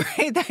that's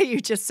great that you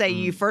just say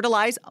you Mm.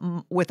 fertilize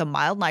with a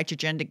mild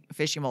nitrogen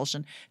fish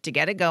emulsion to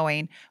get it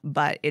going.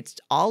 But it's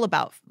all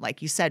about,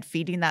 like you said,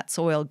 feeding that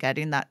soil,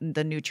 getting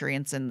the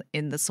nutrients in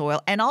the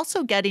soil, and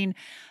also getting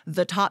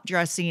the top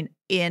dressing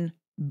in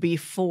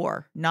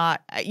before.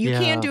 Not you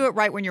can Yeah. do it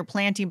right when you're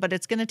planting, but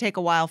it's going to take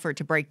a while for it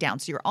to break down.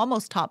 So you're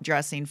almost top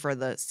dressing for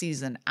the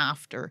season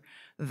after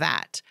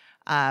that.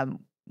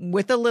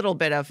 With a little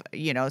bit of,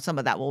 some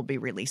of that will be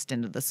released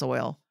into the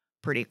soil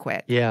pretty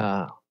quick.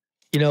 Yeah.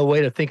 A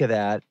way to think of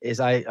that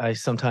is I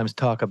sometimes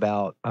talk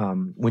about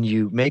when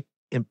you make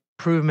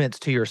improvements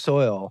to your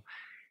soil,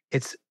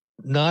 it's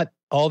not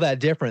all that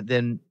different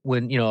than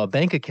when, a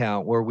bank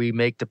account where we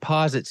make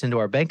deposits into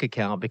our bank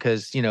account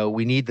because,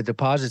 we need the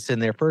deposits in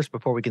there first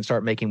before we can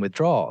start making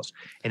withdrawals.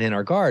 And in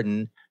our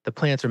garden, the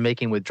plants are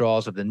making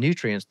withdrawals of the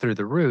nutrients through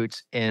the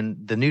roots, and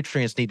the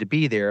nutrients need to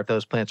be there if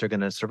those plants are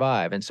going to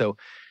survive. And so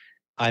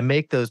I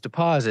make those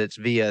deposits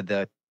via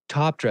the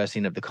top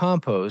dressing of the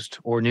compost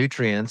or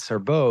nutrients or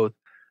both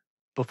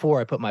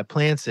before I put my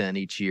plants in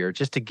each year,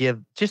 just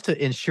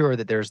to ensure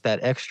that there's that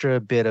extra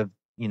bit of,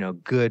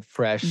 good,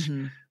 fresh,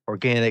 Hmm.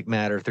 organic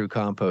matter through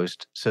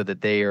compost so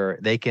that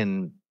they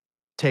can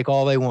take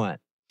all they want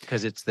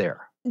because it's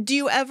there. Do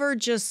you ever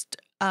just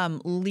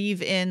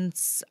leave in,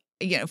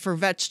 for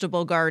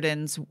vegetable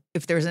gardens,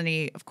 if there's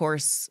any, of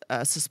course,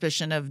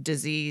 suspicion of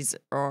disease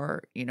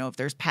or, if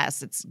there's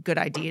pests, it's a good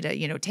idea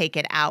to, take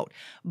it out.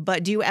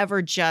 But do you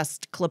ever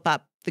just clip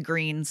up the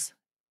greens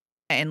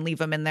and leave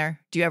them in there?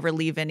 Do you ever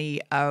leave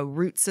any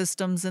root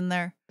systems in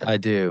there? I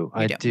do.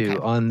 You I do. do.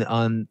 Okay.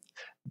 On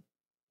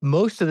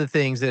most of the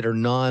things that are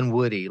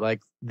non-woody,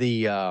 like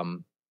the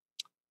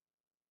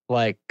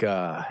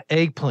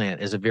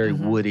eggplant is a very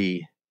Hmm.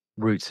 woody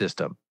root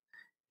system.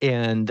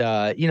 And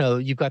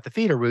you've got the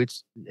feeder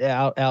roots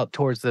out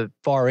towards the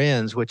far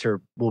ends, which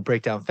will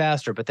break down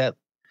faster, but that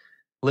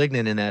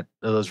lignin in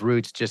those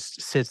roots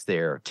just sits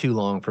there too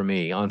long for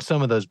me on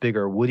some of those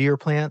bigger woodier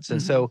plants.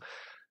 And Hmm. so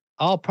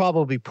I'll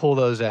probably pull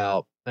those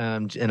out.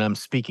 And I'm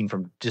speaking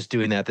from just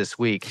doing that this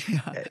week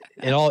Yeah.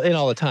 and all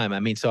the time.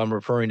 I mean, so I'm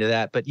referring to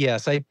that. But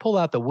yes, I pull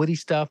out the woody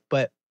stuff,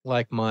 but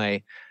like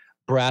my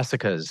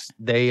brassicas,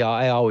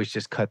 I always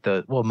just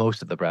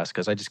most of the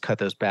brassicas, I just cut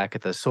those back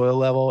at the soil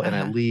level and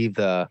I Uh-huh. leave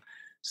the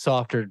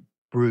softer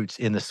roots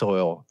in the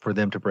soil for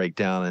them to break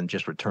down and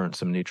just return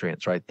some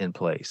nutrients right in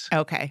place.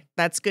 Okay,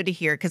 that's good to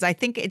hear because I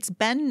think it's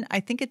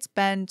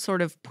been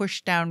sort of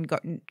pushed down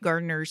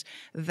gardeners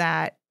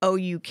that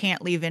you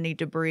can't leave any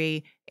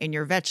debris in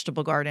your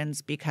vegetable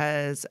gardens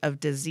because of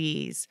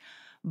disease,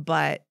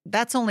 but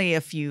that's only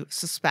if you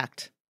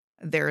suspect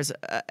there's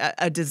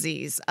a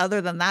disease. Other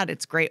than that,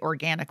 it's great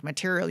organic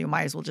material. You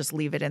might as well just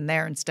leave it in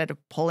there instead of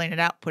pulling it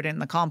out, put it in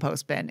the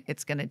compost bin.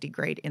 It's going to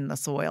degrade in the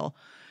soil.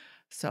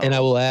 And I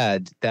So, will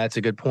add, that's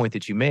a good point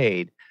that you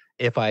made.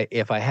 If I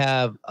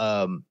have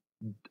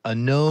a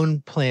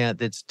known plant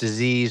that's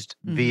diseased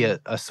mhm, via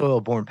a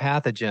soil-borne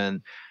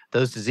pathogen,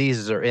 those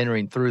diseases are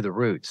entering through the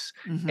roots.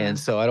 And mhm.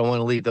 so I don't want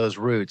to leave those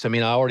roots. I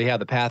mean, I already have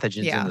the pathogens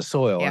in Yeah, the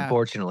soil, yeah,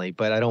 unfortunately,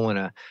 but I don't want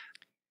to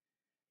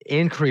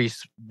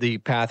increase the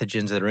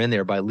pathogens that are in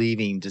there by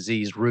leaving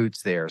diseased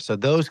roots there. So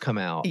those come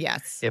out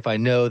yes, if I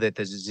know that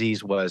the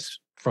disease was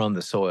from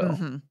the soil.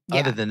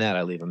 Other yeah. than that,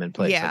 I leave them in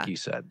place, like Yeah. you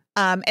said.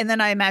 And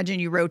then I imagine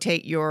do you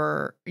rotate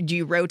your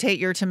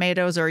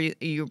tomatoes, or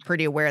you're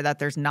pretty aware that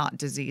there's not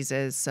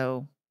diseases?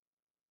 So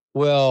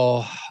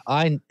Well,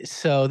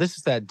 so this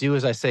is that do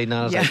as I say,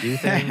 not as I do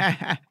thing.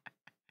 yeah.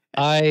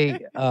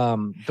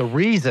 The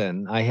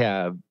reason I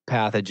have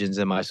pathogens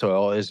in my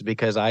soil is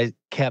because I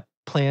kept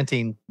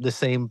planting the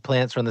same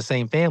plants from the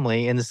same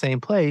family in the same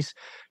place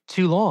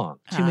too long,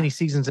 too many Ah,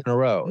 seasons in a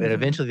row, and mhm,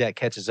 eventually that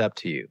catches up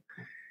to you.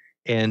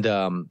 And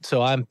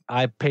so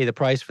I pay the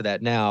price for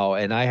that now,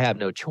 and I have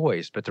no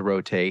choice but to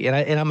rotate.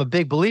 And I'm a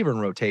big believer in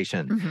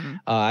rotation. mhm.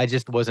 I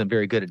just wasn't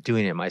very good at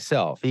doing it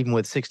myself, even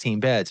with 16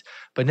 beds.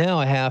 But now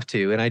I have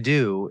to, and I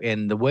do.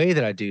 And the way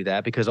that I do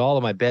that, because all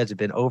of my beds have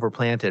been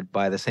overplanted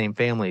by the same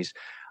families,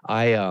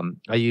 I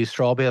use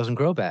straw bales and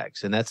grow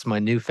bags, and that's my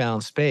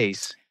newfound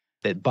space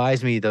that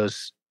buys me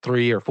those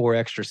 3 or 4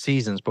 extra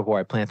seasons before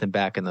I plant them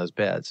back in those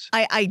beds.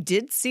 I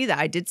did see that.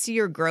 I did see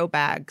your grow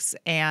bags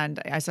and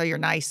I saw your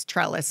nice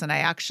trellis, and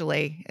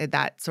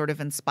that sort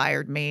of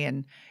inspired me.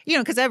 And,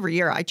 because every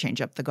year I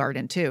change up the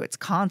garden too. It's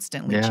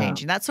constantly Yeah.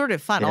 changing. That's sort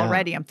of fun. Yeah.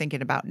 Already I'm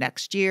thinking about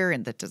next year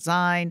and the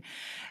design.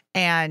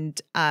 And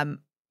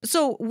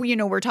so,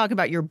 we're talking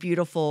about your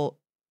beautiful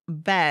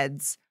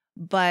beds,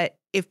 but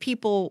if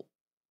people,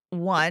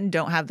 one,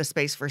 don't have the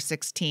space for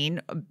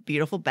 16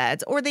 beautiful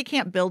beds, or they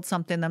can't build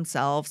something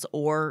themselves,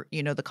 or,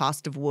 the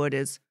cost of wood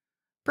is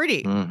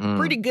pretty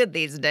good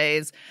these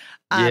days.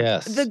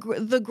 Yes.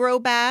 The grow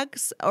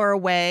bags are a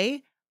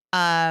way.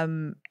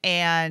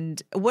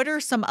 And what are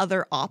some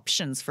other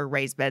options for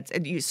raised beds?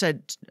 And you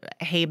said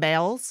hay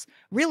bales.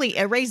 Really,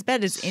 a raised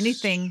bed is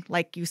anything,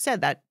 like you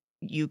said, that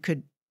you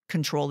could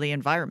control the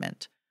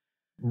environment.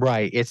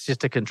 Right. It's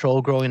just a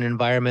controlled growing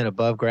environment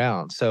above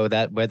ground. So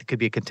that whether it could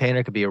be a container,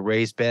 it could be a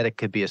raised bed, it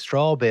could be a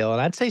straw bale.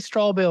 And I'd say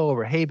straw bale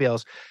over hay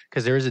bales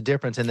because there is a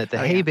difference in that the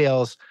hay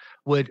bales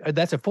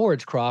that's a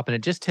forage crop, and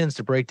it just tends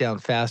to break down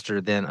faster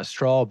than a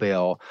straw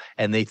bale.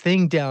 And the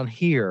thing down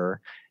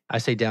here, I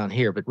say down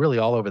here, but really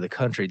all over the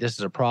country, this is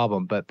a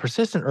problem. But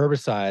persistent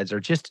herbicides are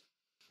just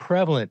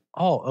prevalent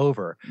all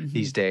over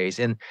these days.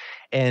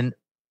 And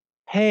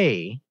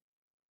hay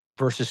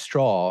versus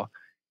straw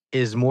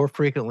is more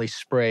frequently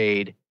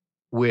sprayed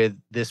with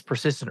this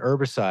persistent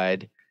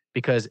herbicide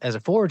because as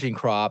a foraging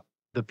crop,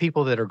 the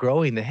people that are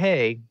growing the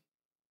hay,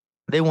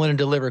 they want to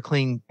deliver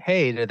clean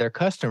hay to their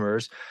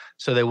customers.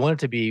 So they want it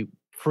to be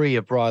free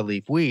of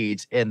broadleaf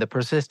weeds. And the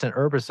persistent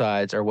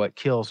herbicides are what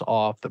kills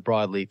off the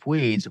broadleaf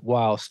weeds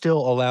while still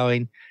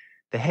allowing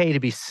the hay to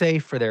be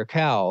safe for their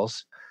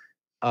cows.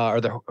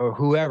 Or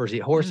whoever's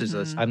horses.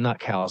 I'm not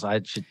cows.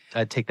 I'd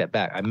take that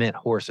back. I meant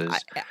horses.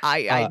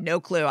 I had no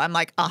clue. I'm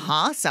like,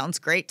 sounds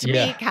great to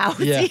me.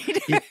 Cows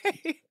eat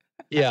hay.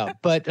 Yeah,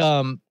 but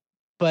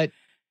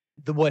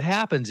what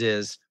happens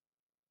is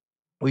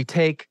we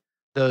take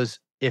those.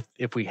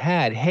 If we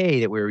had hay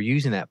that we were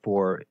using that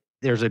for,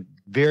 there's a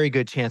very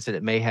good chance that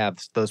it may have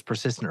those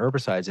persistent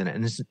herbicides in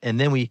it, and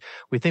then we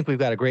think we've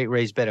got a great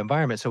raised bed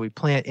environment, so we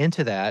plant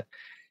into that.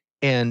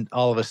 And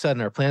all of a sudden,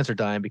 our plants are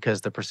dying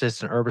because the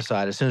persistent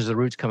herbicide, as soon as the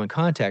roots come in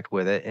contact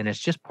with it, and it's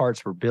just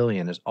parts per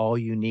billion is all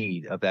you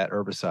need of that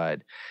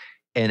herbicide.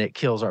 And it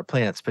kills our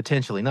plants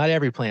potentially. Not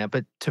every plant,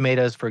 but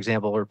tomatoes, for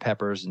example, or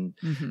peppers, and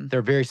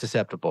they're very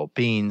susceptible,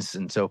 beans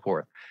and so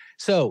forth.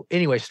 So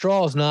anyway,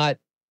 straw is not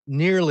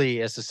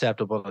nearly as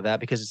susceptible to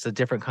that because it's a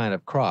different kind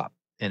of crop.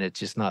 And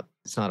it's not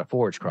a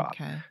forage crop.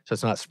 Okay. So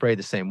it's not sprayed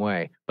the same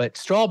way. But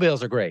straw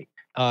bales are great.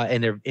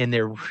 And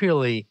they're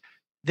really...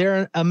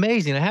 They're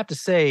amazing. I have to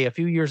say, a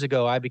few years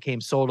ago, I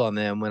became sold on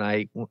them when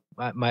I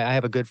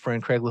have a good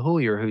friend, Craig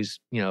LaHoulier, who's,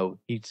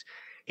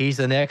 he's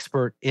an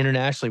expert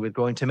internationally with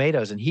growing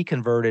tomatoes, and he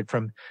converted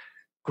from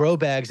grow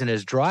bags in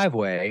his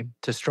driveway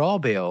to straw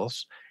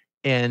bales,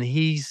 and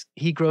he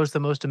grows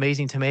the most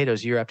amazing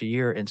tomatoes year after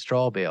year in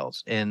straw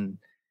bales, and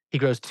he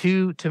grows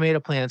 2 tomato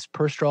plants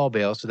per straw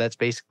bale, so that's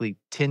basically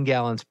 10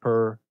 gallons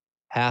per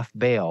half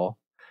bale,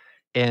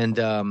 and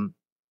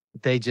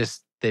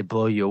they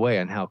blow you away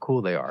on how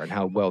cool they are and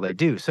how well they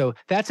do. So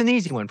that's an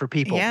easy one for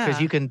people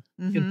because you can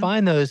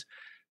find those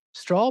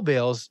straw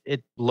bales at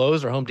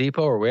Lowe's or Home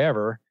Depot or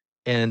wherever,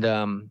 and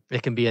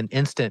it can be an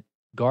instant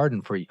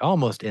garden for you,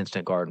 almost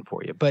instant garden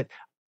for you. But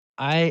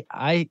I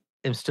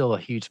am still a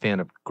huge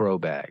fan of grow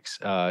bags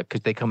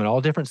because they come in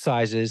all different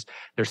sizes.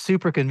 They're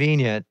super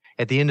convenient.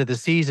 At the end of the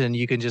season,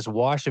 you can just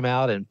wash them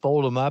out and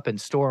fold them up and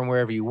store them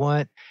wherever you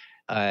want.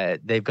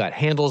 They've got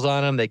handles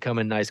on them. They come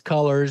in nice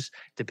colors,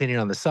 depending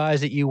on the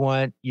size that you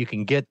want. You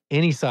can get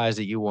any size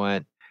that you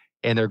want,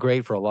 and they're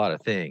great for a lot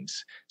of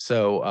things.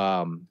 So,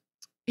 I'm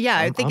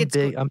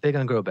big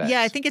on grow bags.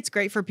 Yeah, I think it's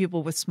great for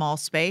people with small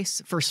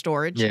space for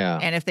storage. Yeah.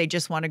 And if they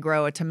just want to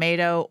grow a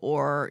tomato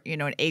or,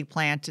 an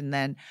eggplant. And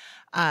then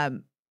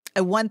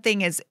one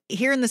thing is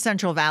here in the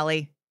Central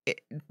Valley,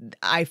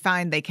 I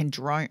find they can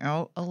dry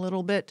out a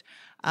little bit.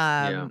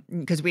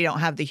 Because we don't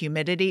have the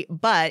humidity,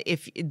 but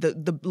if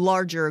the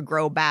larger a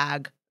grow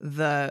bag,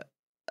 the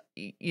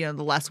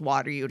less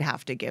water you'd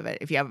have to give it.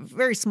 If you have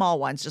very small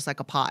ones, just like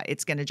a pot,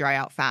 it's going to dry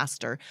out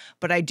faster.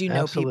 But I do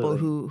know people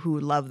who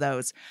love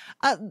those.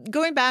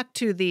 Going back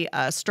to the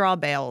straw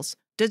bales,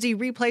 does he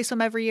replace them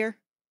every year?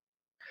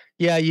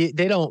 Yeah,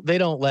 they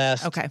don't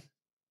last. Okay.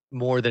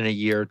 More than a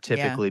year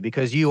typically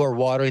because you are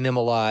watering them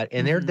a lot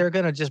and they're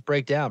going to just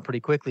break down pretty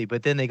quickly.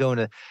 But then they go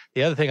into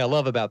the other thing I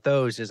love about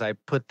those is I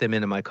put them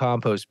into my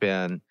compost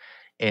bin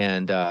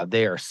and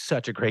they are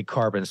such a great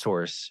carbon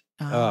source.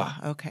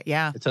 Okay.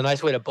 Yeah. It's a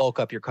nice way to bulk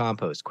up your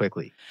compost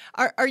quickly.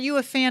 Are you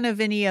a fan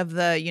of any of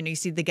the, you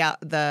see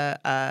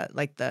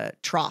like the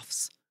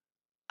troughs,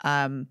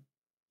 the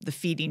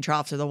feeding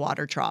troughs or the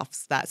water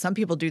troughs that some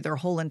people do their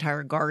whole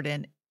entire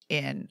garden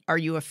in? Are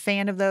you a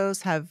fan of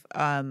those?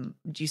 Do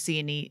you see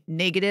any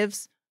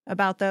negatives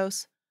about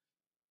those?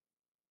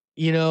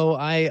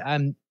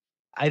 I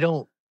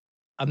don't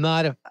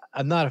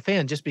I'm not a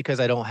fan just because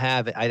I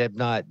have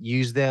not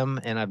used them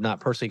and I've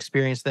not personally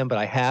experienced them, but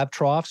I have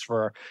troughs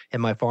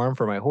in my farm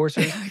for my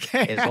horses.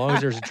 Okay. As long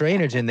as there's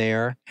drainage in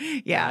there,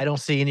 Yeah. I don't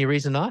see any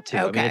reason not to.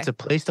 I mean, it's Okay. a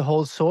place to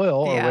hold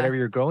soil or Yeah. whatever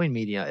your growing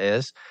media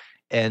is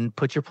and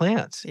put your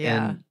plants.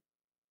 Yeah. And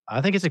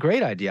I think it's a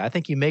great idea. I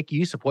think you make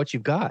use of what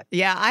you've got.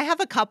 Yeah, I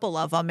have a couple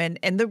of them,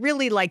 and the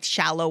really like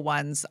shallow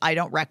ones I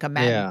don't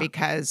recommend Yeah.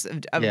 because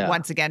of Yeah.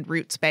 once again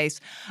root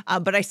space.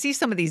 But I see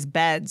some of these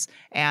beds,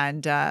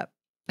 and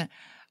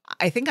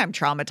I think I'm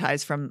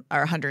traumatized from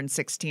our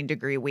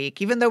 116-degree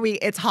week. Even though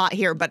it's hot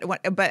here, but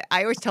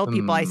I always tell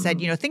people, I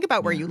said, think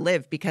about where Yeah. you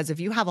live, because if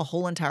you have a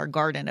whole entire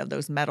garden of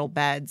those metal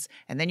beds,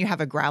 and then you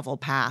have a gravel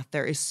path,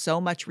 there is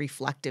so much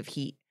reflective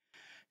heat.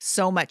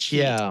 So much heat.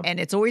 Yeah. And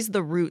it's always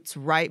the roots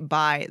right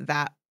by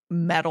that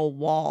metal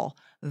wall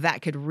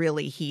that could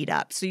really heat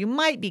up. So you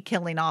might be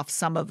killing off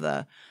some of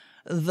the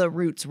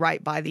roots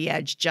right by the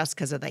edge just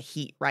because of the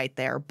heat right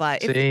there.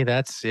 But See,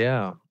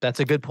 that's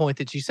a good point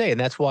that you say. And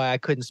that's why I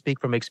couldn't speak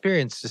from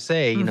experience to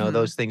say, Mhm.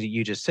 those things that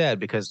you just said,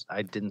 because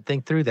I didn't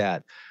think through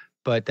that.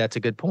 But that's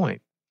a good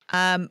point.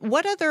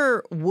 What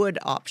other wood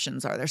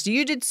options are there? So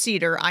you did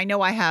cedar. I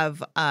know I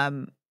have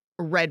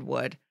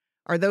redwood.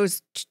 Are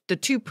those the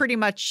two pretty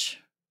much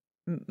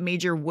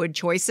major wood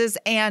choices?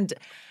 And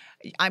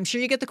I'm sure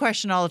you get the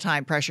question all the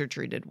time, pressure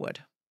treated wood.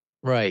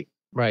 Right.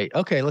 Right.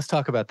 Okay, let's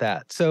talk about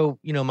that. So,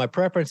 my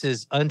preference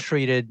is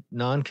untreated,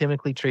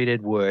 non-chemically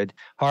treated wood.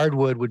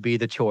 Hardwood would be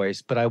the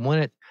choice, but I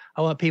want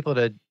people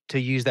to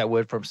use that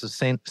wood from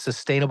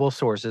sustainable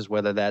sources,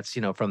 whether that's,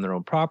 from their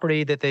own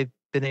property that they've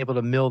been able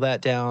to mill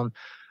that down,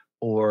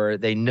 or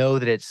they know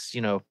that it's,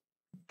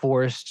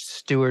 Forest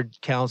Steward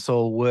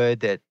Council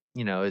wood that,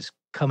 is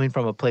coming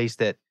from a place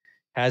that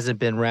hasn't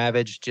been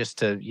ravaged just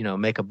to,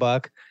 make a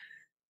buck.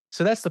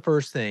 So that's the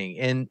first thing.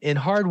 And in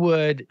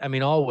hardwood, I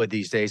mean, all wood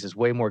these days is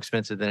way more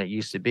expensive than it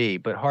used to be,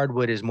 but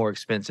hardwood is more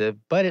expensive,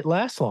 but it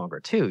lasts longer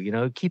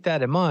too. Keep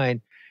that in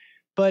mind.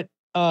 But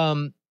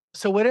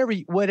so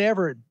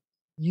whatever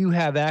you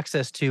have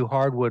access to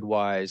hardwood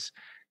wise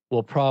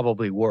will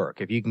probably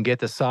work if you can get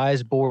the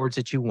size boards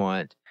that you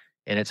want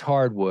and it's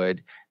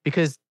hardwood,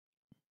 because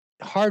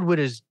hardwood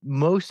is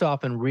most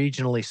often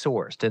regionally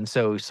sourced. And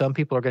so some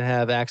people are going to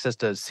have access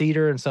to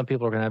cedar, and some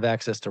people are going to have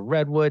access to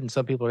redwood, and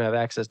some people are going to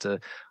have access to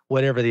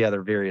whatever the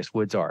other various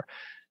woods are.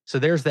 So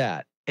there's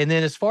that. And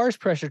then as far as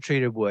pressure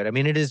treated wood, I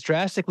mean, it is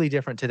drastically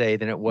different today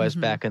than it was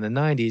Mhm. back in the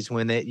 90s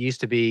when it used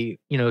to be,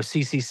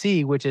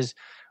 CCC, which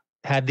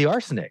had the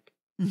arsenic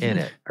in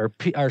it,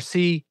 or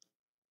C,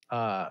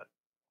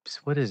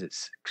 what is it?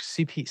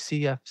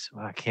 CF,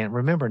 I can't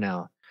remember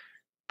now.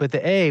 But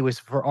the A was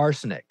for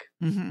arsenic.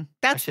 Mhm.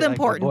 That's the Actually,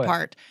 important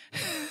part.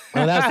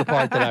 Well, that's the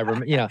part that I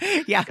remember.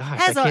 Yeah, Gosh,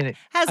 has I can't.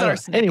 I don't know.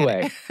 arsenic in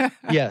Anyway, it.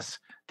 yes,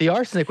 the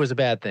arsenic was a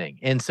bad thing,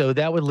 and so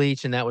that would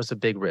leach, and that was a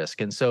big risk.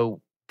 And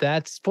so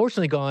that's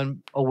fortunately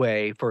gone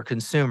away for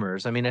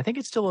consumers. I mean, I think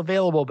it's still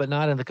available, but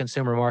not in the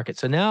consumer market.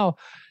 So now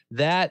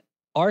that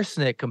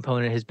arsenic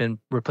component has been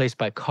replaced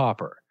by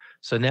copper.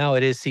 So now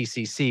it is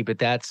CCC, but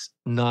that's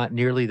not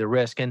nearly the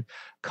risk. And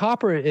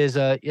copper is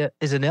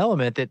an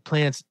element that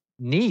plants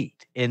need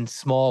in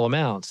small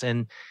amounts.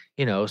 And,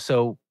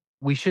 so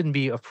we shouldn't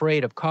be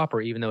afraid of copper,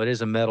 even though it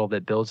is a metal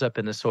that builds up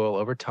in the soil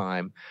over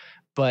time.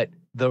 But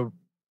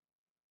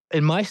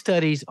in my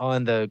studies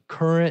on the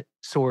current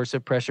source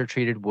of pressure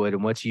treated wood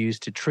and what's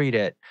used to treat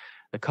it,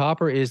 the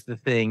copper is the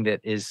thing that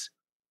is,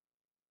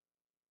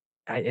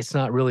 it's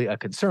not really a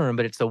concern,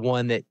 but it's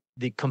the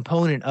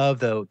component of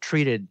the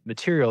treated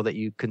material that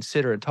you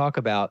consider and talk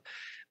about.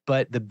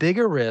 But the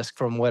bigger risk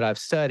from what I've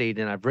studied,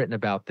 and I've written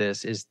about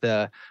this, is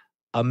the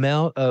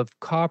amount of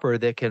copper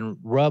that can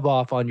rub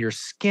off on your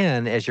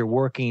skin as you're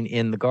working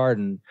in the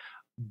garden.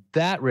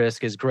 That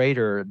risk is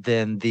greater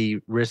than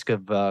the risk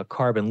of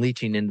carbon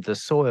leaching into the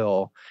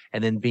soil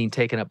and then being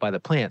taken up by the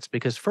plants.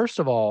 Because first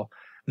of all,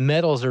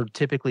 metals are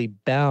typically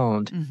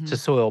bound to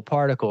soil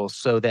particles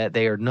so that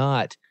they are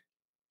not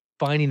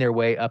finding their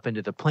way up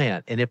into the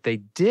plant. And if they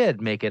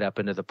did make it up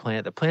into the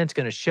plant's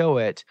going to show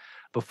it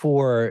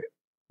before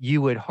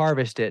you would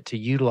harvest it to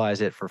utilize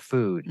it for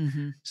food.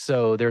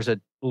 So there's a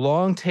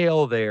long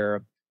tail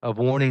there of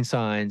warning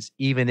signs,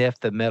 even if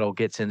the metal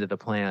gets into the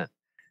plant,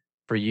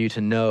 for you to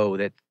know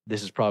that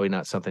this is probably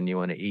not something you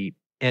want to eat.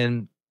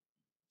 And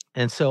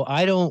so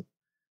I don't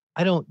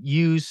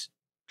use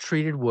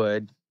treated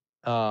wood.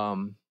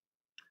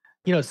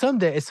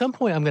 Someday, at some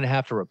point, I'm going to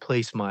have to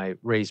replace my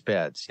raised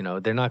beds.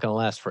 They're not going to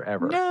last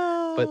forever. No.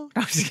 But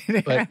I'm just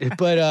kidding.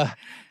 but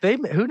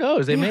who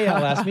knows? They may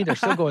outlast me. They're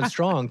still going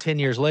strong 10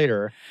 years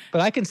later.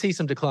 But I can see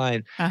some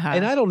decline,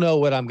 and I don't know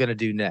what I'm going to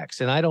do next.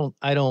 And I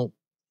don't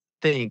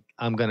think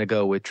I'm going to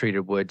go with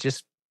treated wood.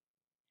 Just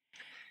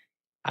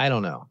I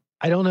don't know.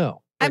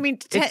 I mean,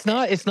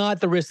 it's not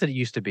the risk that it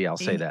used to be. I'll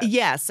say that.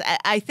 Yes,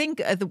 I think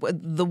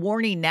the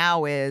warning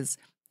now is,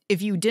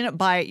 if you didn't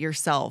buy it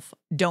yourself,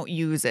 don't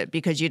use it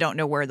because you don't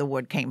know where the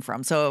wood came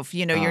from. So if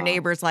your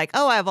neighbor's like,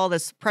 oh, I have all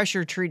this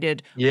pressure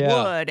treated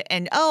wood,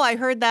 and I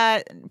heard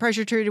that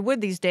pressure treated wood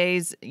these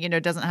days,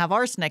 doesn't have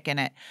arsenic in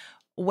it.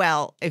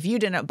 well, if you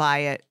didn't buy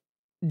it,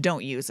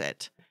 don't use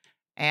it.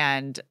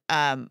 And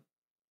I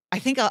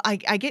think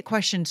I get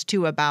questions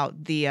too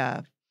about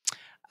the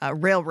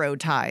railroad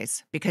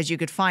ties, because you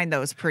could find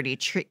those pretty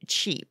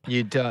cheap.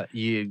 You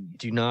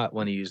do not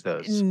want to use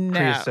those. No.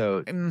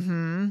 Creosote.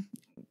 Mm-hmm.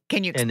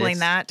 Can you And explain it's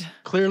that?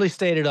 clearly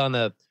stated on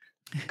the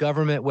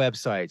government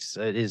websites.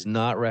 It is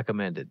not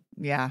recommended.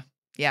 Yeah.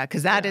 Yeah.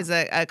 Because that Yeah. is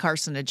a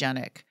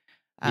carcinogenic.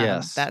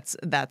 Yes.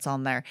 That's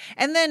on there.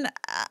 And then,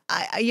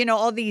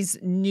 all these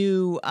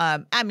new,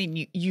 I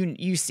mean,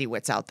 you see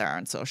what's out there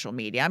on social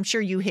media. I'm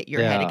sure you hit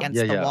your head against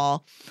the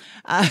wall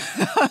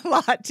a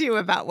lot too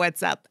about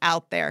what's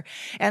out there.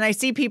 And I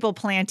see people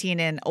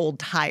planting in old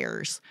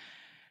tires,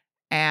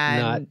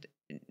 and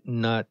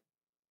Not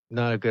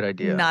a good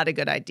idea. not a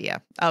good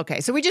idea. Okay.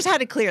 So we just had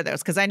to clear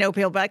those, because I know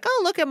people be like,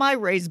 oh, look at my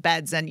raised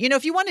beds. And,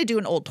 if you want to do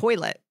an old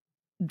toilet,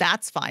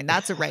 that's fine.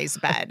 That's a raised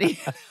bed.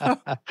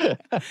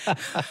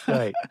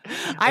 Right.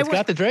 It's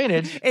got the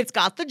drainage. It's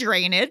got the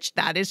drainage.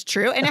 That is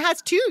true. And it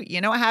has two,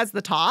 it has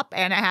the top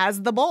and it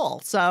has the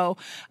bowl. So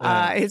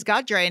it's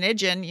got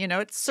drainage, and,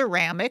 it's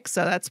ceramic.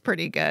 So that's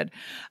pretty good.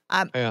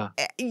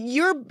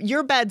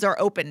 Your beds are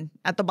open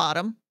at the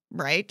bottom,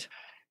 right?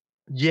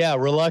 Yeah,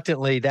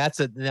 reluctantly.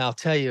 Now I'll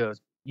tell you,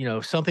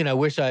 something I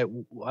wish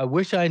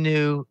I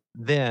knew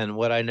then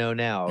what I know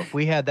now. If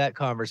we had that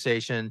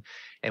conversation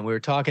and we were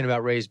talking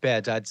about raised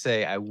beds, I'd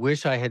say I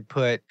wish I had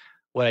put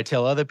what I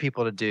tell other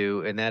people to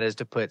do, and that is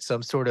to put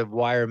some sort of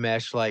wire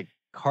mesh like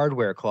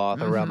hardware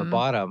cloth around the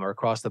bottom or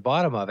across the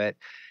bottom of it.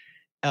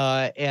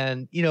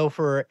 And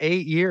for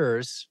 8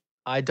 years,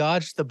 I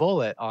dodged the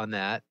bullet on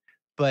that.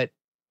 But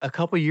a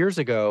couple years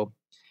ago,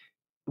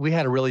 we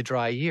had a really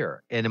dry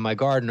year. And in my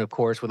garden, of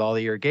course, with all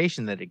the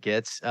irrigation that it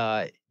gets,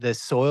 the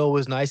soil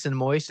was nice and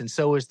moist, and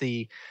so was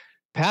the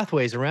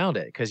pathways around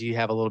it, because you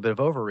have a little bit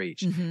of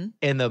overreach.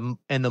 And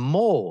the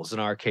moles, in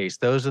our case,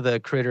 those are the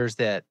critters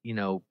that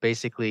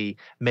basically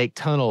make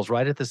tunnels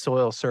right at the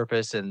soil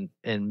surface and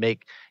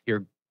make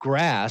your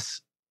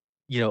grass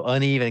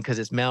uneven, because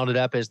it's mounted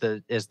up as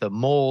the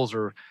moles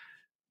are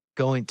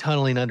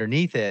tunneling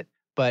underneath it.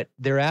 But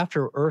they're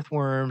after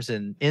earthworms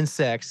and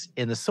insects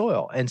in the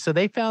soil, and so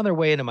they found their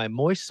way into my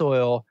moist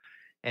soil,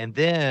 and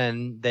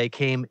then they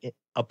came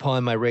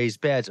upon my raised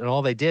beds, and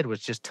all they did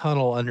was just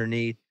tunnel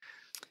underneath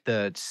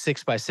the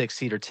 6x6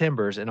 cedar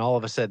timbers, and all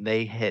of a sudden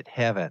they hit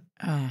heaven.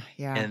 Oh,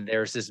 yeah. And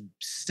there's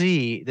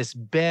this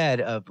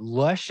bed of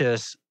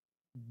luscious,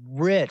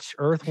 rich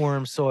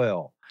earthworm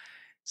soil.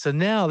 So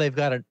now they've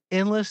got an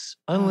endless,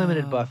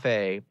 unlimited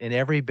buffet in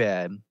every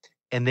bed,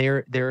 and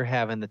they're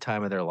having the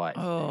time of their life.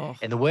 Oh.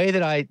 And the way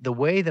that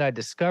I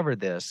discovered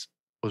this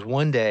was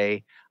one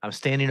day I'm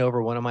standing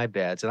over one of my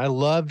beds, and I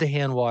love to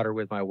hand water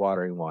with my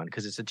watering wand,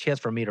 because it's a chance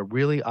for me to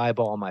really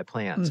eyeball my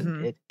plants.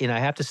 And I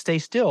have to stay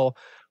still,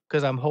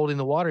 because I'm holding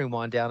the watering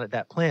wand down at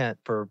that plant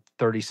for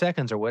 30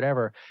 seconds or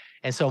whatever.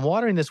 And so I'm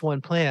watering this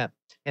one plant,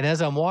 and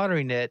as I'm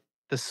watering it,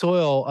 the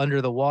soil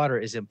under the water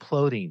is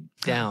imploding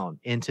down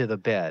into the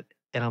bed.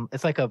 And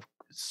it's like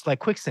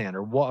quicksand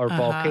or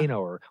volcano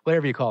or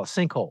whatever you call it,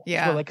 sinkhole. Yeah.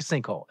 It's more like a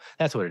sinkhole.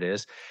 That's what it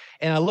is.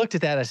 And I looked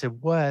at that, I said,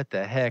 what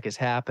the heck is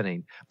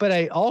happening? But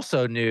I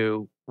also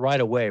knew right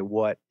away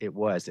what it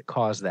was that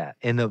caused that.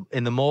 And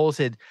the moles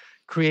had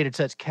created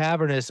such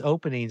cavernous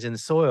openings in the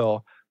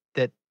soil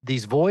that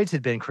these voids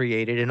had been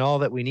created, and all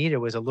that we needed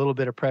was a little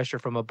bit of pressure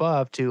from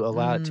above to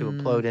allow it to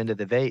implode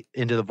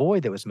into the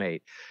void that was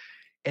made.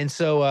 And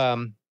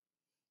so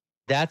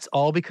that's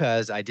all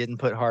because I didn't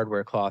put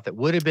hardware cloth. That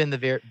would have been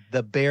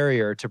the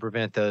barrier to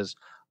prevent those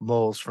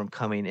moles from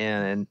coming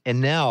in.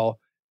 And now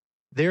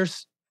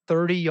there's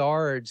 30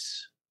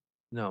 yards,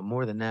 no,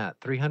 more than that,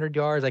 300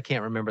 yards. I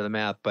can't remember the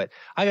math, but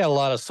I got a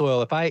lot of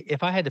soil. If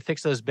I had to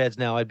fix those beds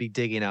now, I'd be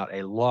digging out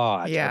a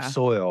lot of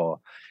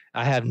soil.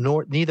 I have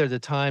neither the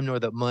time nor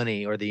the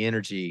money or the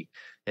energy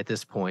at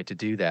this point to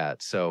do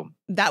that. So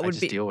that would I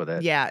just deal with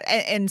it. Yeah.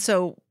 And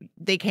so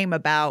they came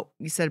about,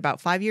 you said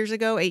about 5 years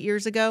ago, 8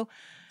 years ago?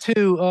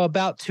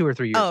 About 2 or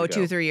 3 years ago.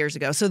 2 or 3 years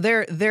ago. So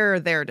they're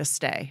there to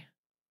stay.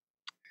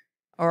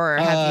 Or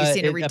have you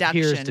seen a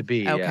reduction? It appears to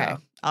be. Okay. Yeah.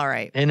 All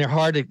right. And they're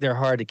hard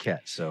to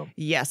catch. So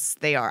yes,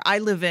 they are. I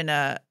live in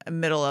a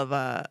middle of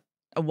a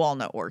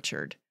walnut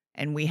orchard,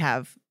 and we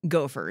have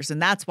gophers,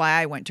 and that's why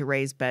I went to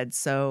raised beds.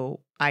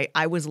 So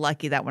I was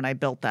lucky that when I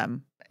built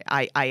them,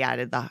 I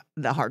added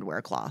the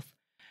hardware cloth.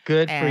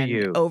 Good for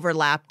you.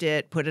 Overlapped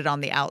it, put it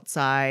on the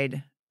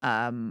outside,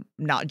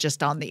 not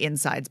just on the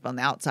insides, but on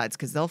the outsides,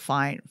 because they'll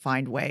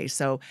find ways.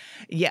 So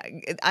yeah,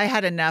 I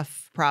had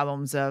enough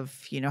problems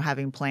of,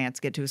 having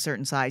plants get to a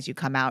certain size. You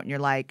come out and you're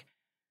like,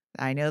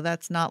 I know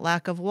that's not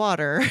lack of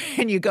water.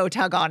 And you go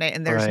tug on it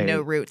and there's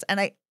no roots. And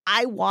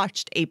I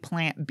watched a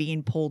plant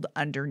being pulled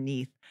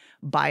underneath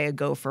by a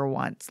gopher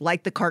once,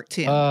 like the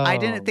cartoon. I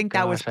didn't think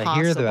that was possible.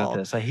 I hear about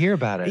this. I hear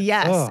about it.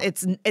 Yes,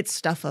 it's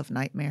stuff of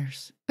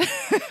nightmares.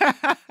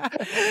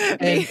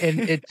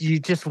 and you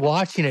just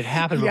watching it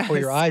happen before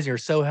your eyes, you're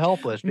so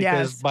helpless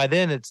because by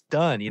then it's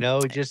done.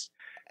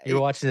 You're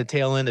watching the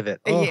tail end of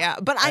it. Oh, yeah,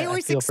 but I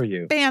always feel for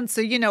you. expand.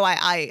 So,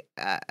 I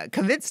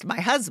convinced my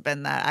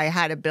husband that I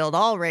had to build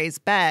all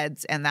raised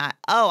beds and that,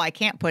 I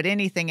can't put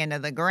anything into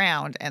the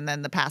ground. And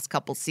then the past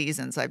couple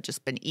seasons, I've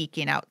just been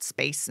eking out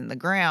space in the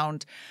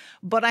ground.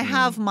 But I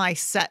have my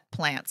set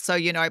plants. So,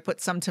 I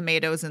put some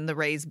tomatoes in the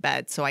raised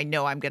bed. So I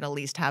know I'm going to at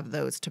least have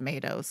those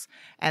tomatoes.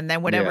 And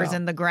then whatever's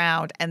in the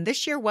ground. And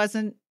this year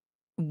wasn't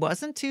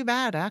too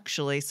bad,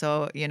 actually.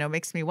 So,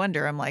 makes me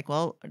wonder. I'm like,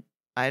 well,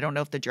 I don't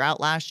know if the drought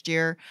last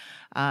year,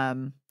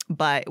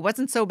 but it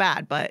wasn't so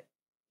bad. But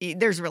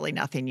there's really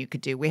nothing you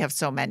could do. We have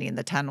so many, and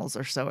the tunnels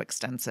are so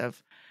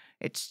extensive.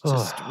 It's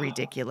just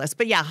ridiculous.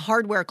 But yeah,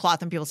 hardware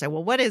cloth, and people say,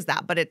 well, what is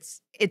that? But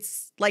it's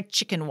like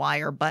chicken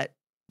wire, but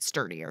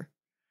sturdier.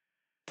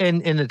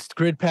 And its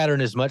grid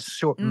pattern is much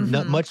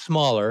much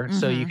smaller,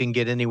 so you can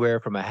get anywhere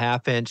from a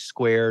 1/2-inch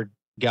square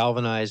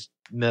galvanized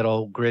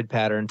metal grid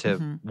pattern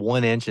to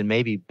 1 inch and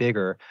maybe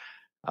bigger.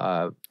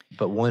 But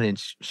 1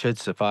 inch should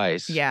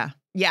suffice. Yeah.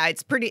 Yeah,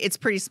 it's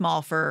pretty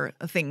small for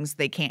things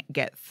they can't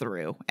get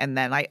through. And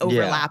then I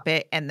overlap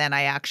it, and then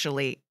I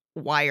actually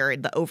wire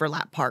the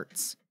overlap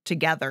parts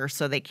together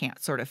so they can't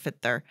sort of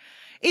fit there.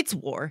 It's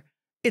war.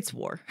 It's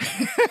war.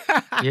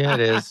 Yeah,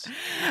 it is.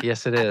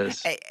 Yes, it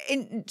is.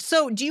 And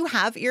so do you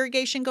have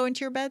irrigation going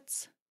to your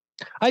beds?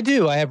 I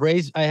do. I have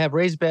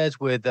raised beds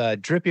with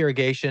drip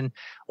irrigation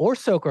or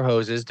soaker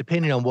hoses,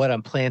 depending on what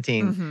I'm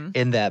planting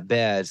in that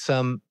bed.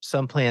 Some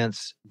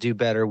plants do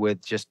better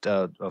with just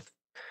a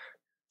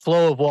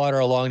flow of water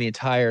along the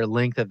entire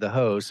length of the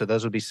hose. So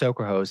those would be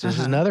soaker hoses.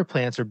 And other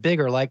plants are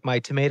bigger, like my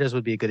tomatoes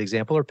would be a good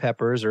example, or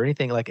peppers, or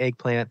anything like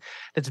eggplant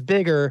that's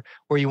bigger,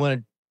 where you want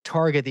to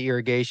target the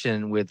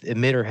irrigation with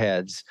emitter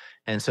heads.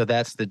 And so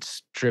that's the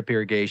drip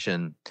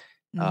irrigation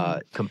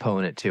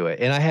component to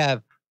it.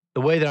 And the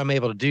way that I'm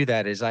able to do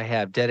that is I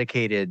have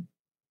dedicated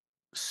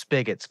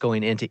spigots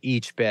going into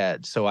each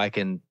bed, so I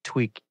can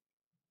tweak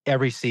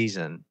every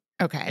season.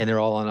 Okay. And they're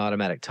all on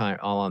automatic time,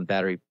 all on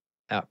battery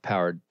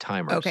powered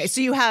timers. Okay.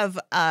 So you have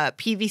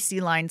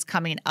PVC lines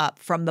coming up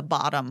from the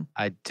bottom.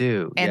 I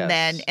do. And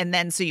yes.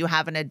 then so you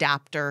have an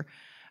adapter.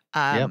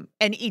 And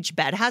each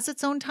bed has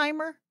its own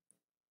timer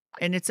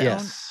and its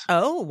own.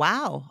 Oh,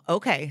 wow.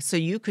 Okay. So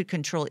you could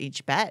control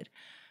each bed.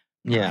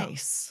 Yeah.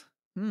 Nice.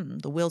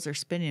 The wheels are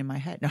spinning in my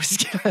head. No, I'm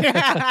just kidding.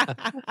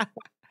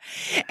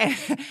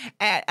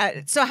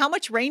 So how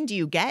much rain do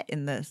you get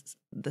in the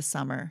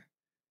summer?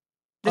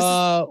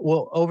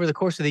 Well, over the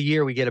course of the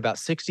year, we get about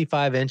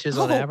 65 inches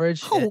on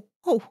average. Hold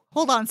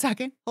on a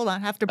second. Hold on. I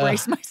have to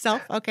brace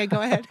myself. Okay, go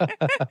ahead.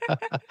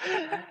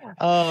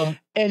 And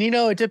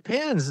it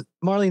depends,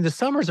 Marlene. The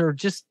summers are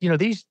just,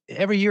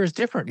 every year is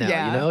different now.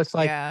 Yeah, It's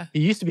like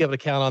you used to be able to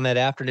count on that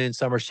afternoon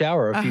summer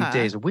shower a few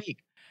days a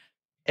week.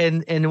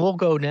 And we'll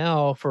go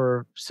now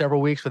for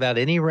several weeks without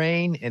any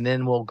rain, and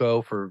then we'll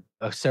go for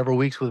several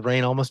weeks with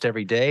rain almost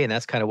every day, and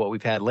that's kind of what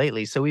we've had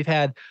lately. So we've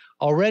had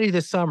already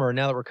this summer,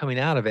 now that we're coming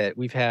out of it,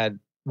 we've had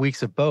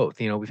weeks of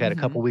both. We've had a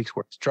couple weeks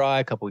where it's dry,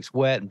 a couple weeks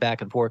wet, and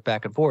back and forth,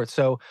 back and forth.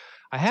 So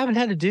I haven't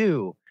had to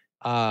do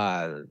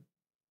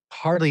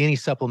hardly any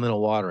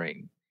supplemental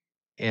watering,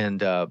 and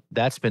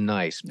that's been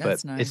nice.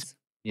 That's but nice. It's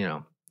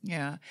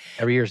yeah.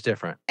 Every year is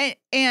different.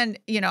 And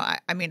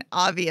I mean,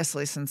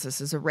 obviously, since this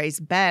is a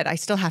raised bed, I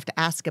still have to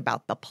ask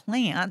about the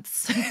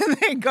plants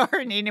and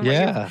gardening.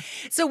 And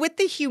so with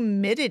the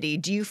humidity,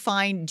 do you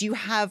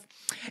have,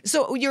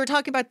 so you were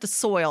talking about the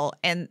soil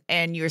and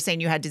you were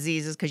saying you had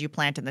diseases because you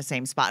plant in the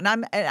same spot.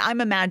 And I'm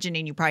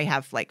imagining you probably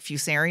have like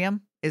fusarium.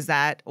 Is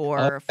that,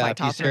 or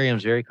Fusarium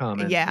is very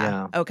common.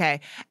 Yeah. Okay.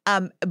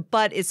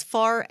 But as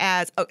far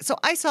as, so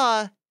I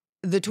saw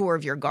the tour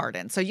of your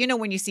garden. So,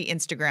 when you see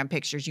Instagram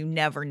pictures, you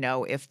never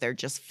know if they're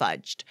just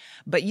fudged.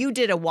 But you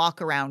did a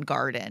walk around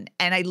garden,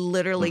 and I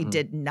literally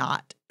did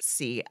not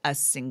see a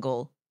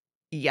single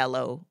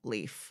yellow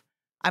leaf.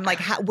 I'm like,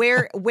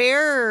 where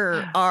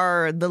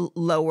are the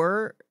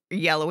lower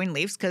yellowing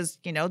leaves? Because,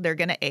 they're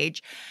going to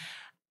age.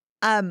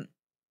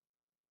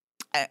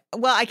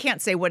 Well, I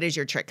can't say what is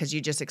your trick because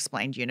you just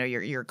explained,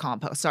 your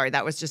compost. Sorry,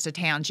 that was just a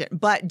tangent.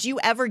 But do you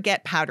ever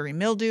get powdery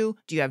mildew?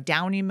 Do you have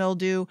downy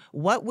mildew?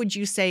 What would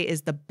you say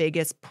is the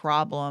biggest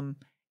problem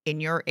in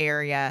your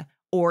area,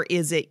 or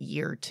is it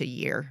year to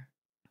year?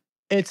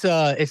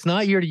 It's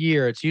not year to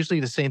year. It's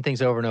usually the same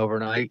things over and over.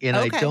 And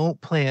I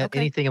don't plant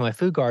anything in my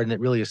food garden that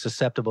really is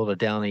susceptible to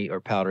downy or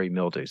powdery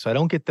mildew. So I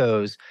don't get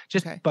those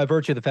just by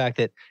virtue of the fact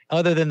that,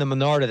 other than the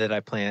Monarda that I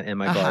plant in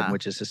my garden,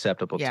 which is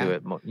susceptible to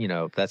it,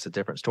 that's a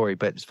different story.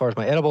 But as far as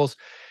my edibles,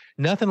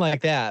 nothing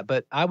like that.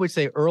 But I would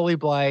say early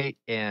blight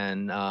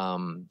and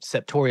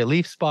septoria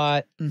leaf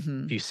spot,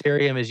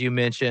 fusarium, as you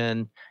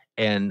mentioned,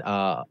 and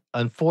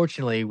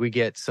unfortunately, we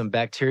get some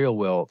bacterial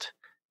wilt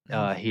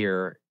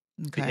here.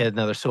 Okay.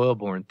 Another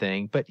soil-borne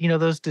thing, but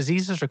those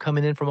diseases are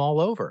coming in from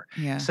all over.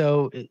 Yeah.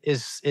 So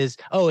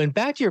and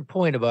back to your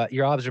point about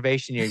your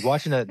observation, you're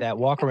watching that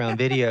walk-around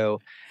video.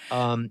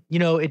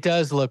 It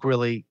does look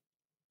really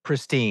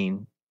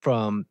pristine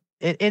from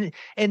and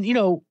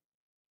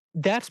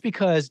that's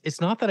because it's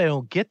not that I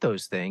don't get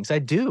those things. I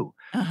do,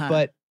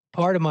 but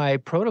part of my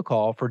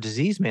protocol for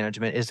disease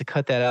management is to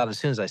cut that out as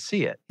soon as I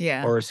see it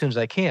Yeah. or as soon as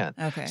I can.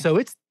 Okay.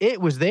 So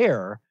it was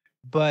there,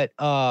 but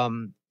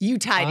You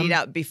tidied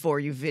I'm- up before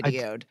you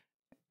videoed.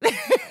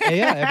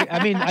 yeah,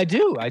 I mean, I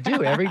do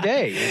every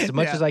day as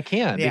much Yeah. as I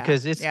can Yeah.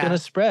 because it's Yeah. going to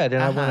spread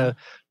and I want Uh-huh. to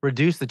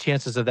reduce the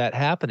chances of that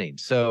happening.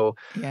 So,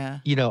 Yeah.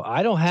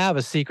 I don't have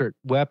a secret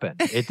weapon.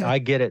 I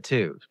get it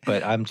too,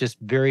 but I'm just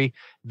very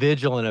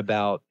vigilant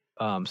about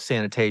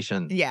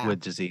sanitation Yeah. with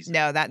disease.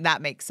 No,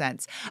 that makes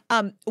sense.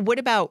 What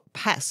about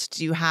pests?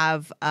 Do you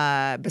have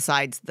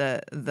besides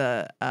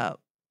the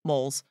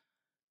moles?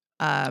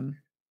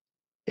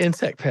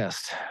 Insect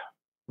pests,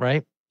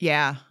 right?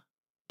 Yeah.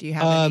 Do you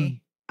have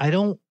any? I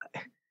don't.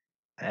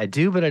 I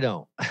do, but I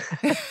don't.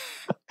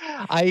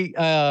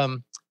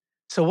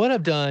 So what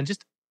I've done,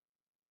 just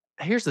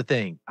here's the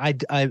thing. I'm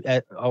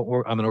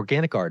an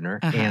organic gardener,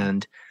 Uh-huh.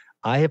 and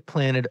I have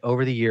planted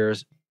over the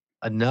years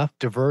enough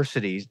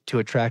diversity to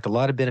attract a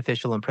lot of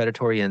beneficial and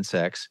predatory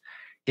insects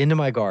into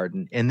my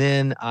garden. And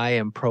then I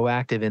am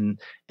proactive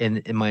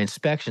in my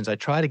inspections. I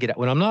try to get out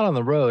when I'm not on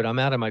the road. I'm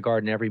out in my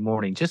garden every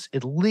morning, just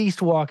at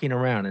least walking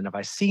around. And if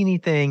I see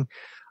anything,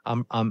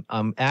 I'm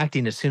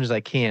acting as soon as I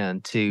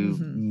can to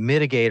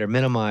mitigate or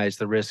minimize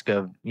the risk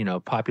of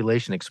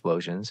population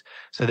explosions.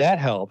 So that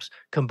helps,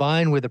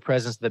 combined with the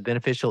presence of the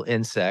beneficial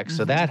insects.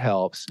 So that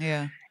helps.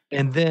 Yeah.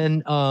 And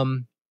then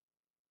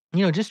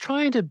just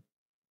trying to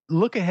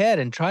look ahead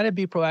and try to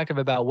be proactive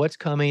about what's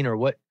coming or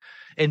what.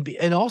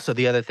 And also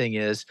the other thing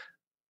is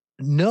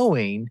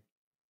knowing,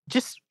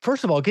 just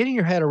first of all, getting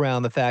your head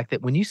around the fact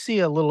that when you see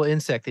a little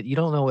insect that you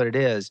don't know what it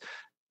is,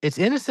 it's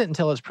innocent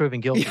until it's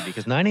proven guilty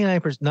because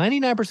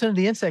 99% of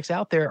the insects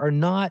out there are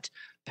not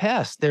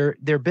pests.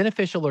 They're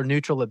beneficial or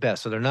neutral at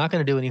best. So they're not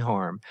going to do any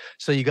harm.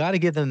 So you got to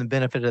give them the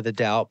benefit of the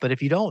doubt. But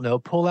if you don't know,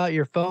 pull out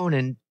your phone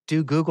and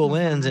do Google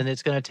Lens and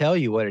it's going to tell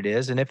you what it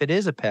is. And if it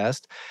is a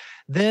pest,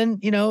 then,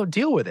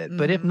 deal with it.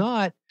 But if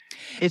not,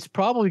 it's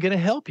probably going to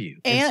help you.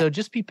 And so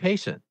just be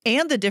patient.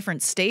 And the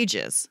different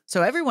stages.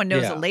 So everyone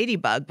knows a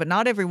ladybug, but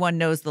not everyone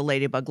knows the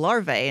ladybug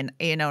larvae. And,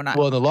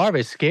 well, the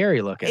larvae is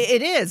scary looking.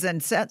 It is.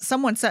 And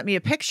someone sent me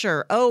a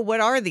picture. Oh, what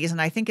are these?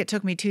 And I think it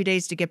took me 2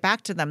 days to get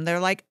back to them.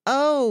 They're like,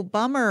 oh,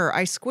 bummer.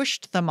 I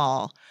squished them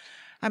all.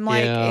 I'm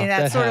like, and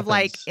that's sort of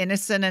like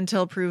innocent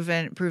until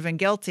proven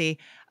guilty.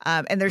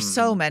 And there's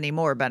so many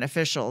more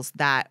beneficials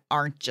that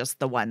aren't just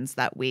the ones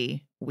that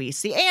we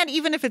see. And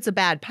even if it's a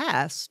bad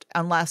pest,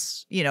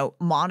 unless,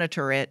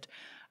 monitor it,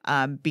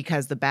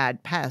 because the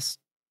bad pest,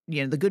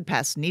 the good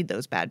pests need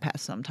those bad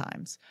pests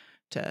sometimes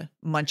to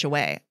munch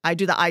away. I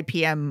do the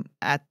IPM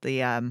at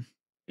the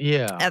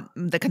at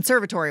the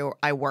conservatory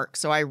I work.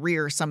 So I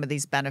rear some of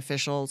these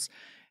beneficials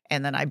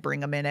and then I bring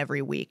them in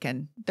every week,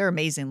 and they're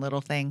amazing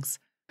little things.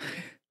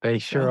 They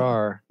sure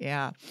are.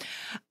 Yeah.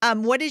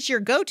 What is your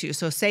go-to?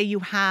 So say you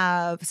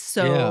have,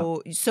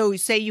 so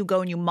say you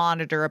go and you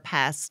monitor a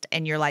pest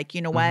and you're like,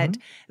 you know what,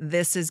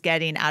 this is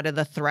getting out of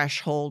the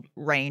threshold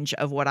range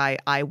of what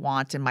I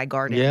want in my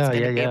garden. It's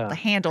going to be able to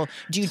handle.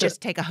 Do you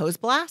just take a hose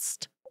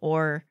blast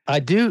or? I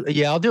do.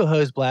 Yeah, I'll do a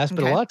hose blast,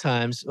 but a lot of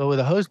times with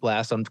a hose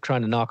blast, I'm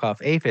trying to knock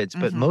off aphids,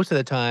 but most of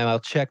the time I'll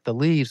check the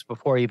leaves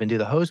before I even do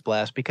the hose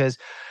blast because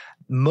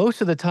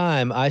most of the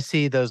time I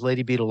see those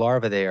lady beetle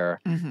larvae there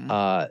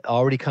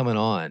already coming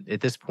on at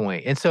this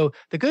point. And so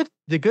the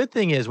good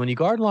thing is when you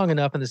garden long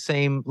enough in the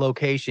same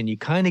location, you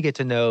kind of get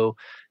to know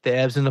the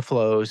ebbs and the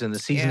flows and the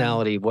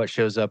seasonality of what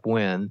shows up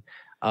when.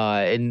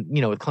 And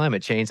with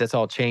climate change, that's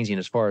all changing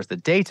as far as the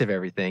dates of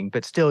everything,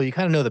 but still you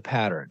kind of know the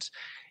patterns.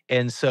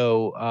 And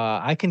so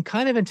I can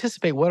kind of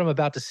anticipate what I'm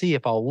about to see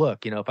if I'll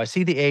look. If I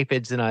see the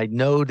aphids, then I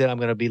know that I'm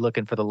going to be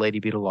looking for the lady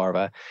beetle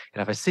larva.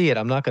 And if I see it,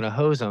 I'm not going to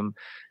hose them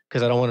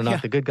because I don't want to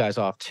knock the good guys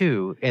off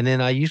too. And then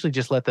I usually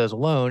just let those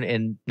alone.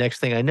 And next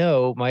thing I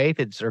know, my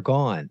aphids are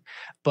gone.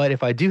 But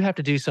if I do have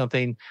to do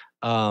something,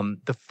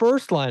 the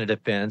first line of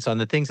defense on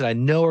the things that I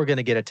know are going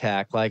to get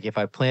attacked, like if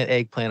I plant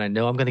eggplant, I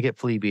know I'm going to get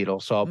flea beetle.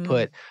 So I'll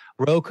put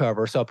row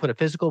cover. So I'll put a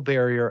physical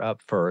barrier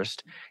up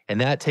first, and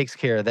that takes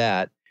care of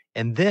that.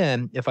 And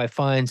then if I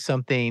find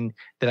something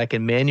that I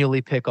can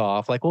manually pick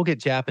off, like we'll get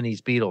Japanese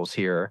beetles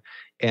here,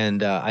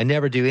 and I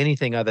never do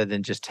anything other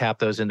than just tap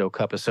those into a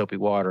cup of soapy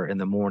water in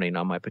the morning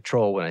on my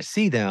patrol when I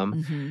see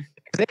them.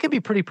 They can be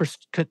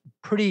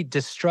pretty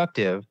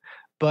destructive,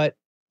 but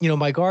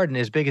my garden,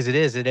 as big as it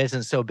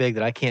isn't so big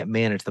that I can't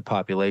manage the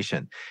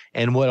population.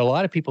 And what a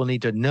lot of people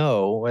need to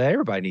know, well,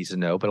 everybody needs to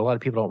know, but a lot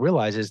of people don't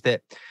realize is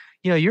that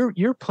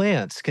your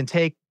plants can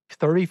take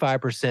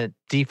 35%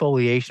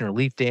 defoliation or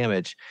leaf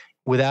damage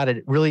without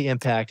it really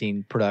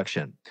impacting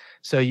production.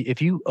 So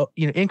if you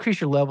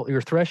increase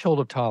your threshold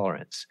of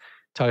tolerance,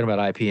 talking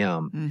about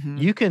IPM,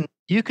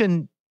 you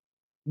can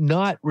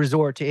not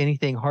resort to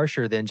anything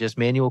harsher than just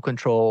manual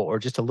control or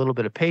just a little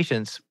bit of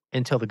patience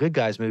until the good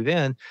guys move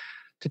in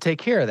to take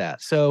care of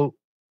that. So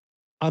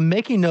I'm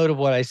making note of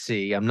what I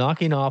see. I'm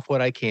knocking off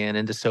what I can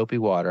into soapy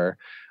water.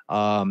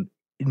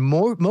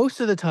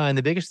 Most of the time,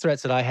 the biggest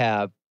threats that I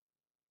have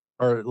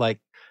are like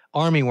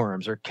army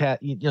worms or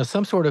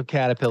some sort of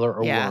caterpillar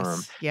or worm.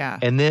 Yes. Yeah.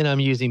 And then I'm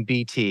using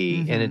BT,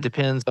 and it Mhm.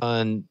 depends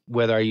on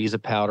whether I use a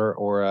powder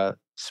or a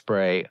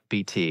spray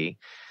BT.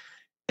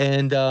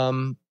 And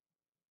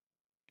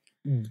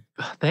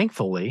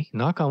thankfully,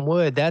 knock on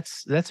wood,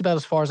 that's about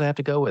as far as I have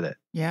to go with it.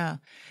 Yeah.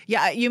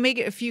 Yeah, you make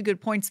a few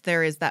good points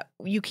there is that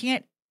you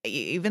can't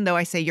even though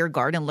I say your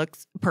garden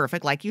looks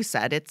perfect, like you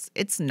said,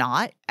 it's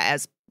not.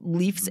 As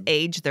leaves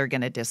age, they're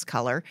going to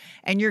discolor,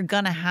 and you're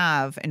going to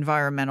have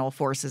environmental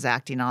forces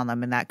acting on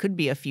them, and that could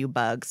be a few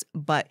bugs.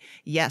 But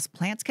yes,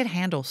 plants can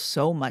handle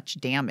so much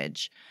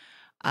damage.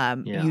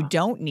 You Yeah.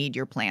 don't need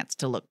your plants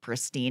to look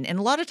pristine. And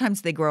a lot of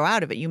times they grow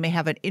out of it. You may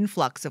have an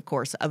influx, of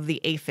course, of the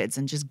aphids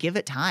and just give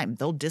it time.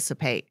 They'll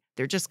dissipate.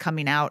 They're just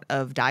coming out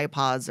of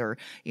diapause or,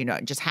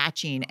 just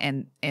hatching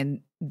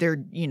and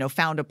they're,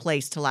 found a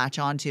place to latch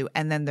onto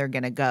and then they're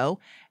going to go.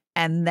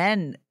 And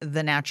then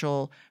the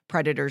natural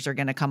predators are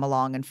going to come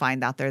along and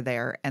find out they're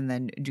there and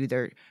then do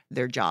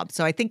their job.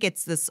 So I think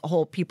it's this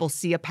whole people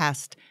see a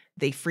pest,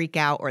 they freak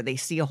out or they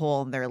see a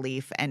hole in their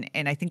leaf. And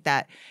I think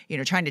that,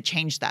 trying to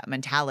change that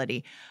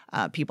mentality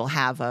people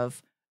have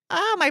of,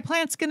 my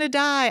plant's going to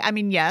die. I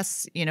mean,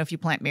 yes, if you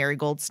plant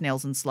marigolds,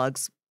 snails and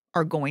slugs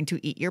are going to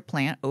eat your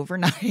plant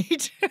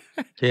overnight.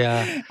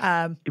 Yeah.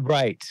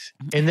 Right.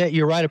 And that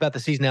you're right about the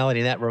seasonality.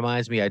 And that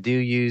reminds me, I do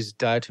use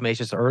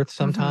diatomaceous earth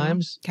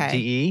sometimes, Okay.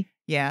 DE.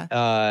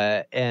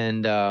 Yeah.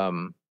 And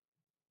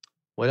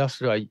what else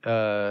do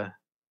I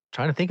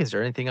trying to think, is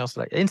there anything else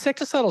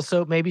insecticidal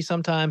soap maybe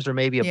sometimes, or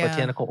maybe a Yeah.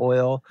 botanical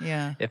oil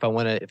Yeah. if I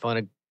want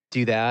to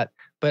do that.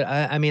 But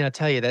I mean, I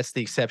tell you, that's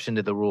the exception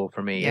to the rule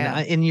for me. Yeah.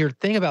 And your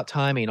thing about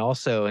timing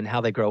also and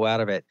how they grow out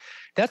of it,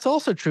 that's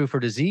also true for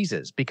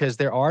diseases, because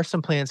there are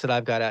some plants that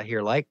I've got out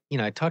here, like,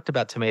 I talked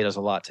about tomatoes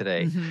a lot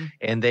today,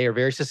 and they are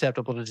very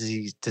susceptible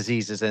to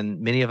diseases.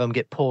 And many of them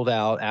get pulled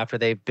out after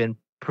they've been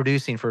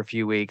producing for a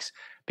few weeks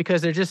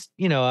because they're just,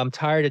 I'm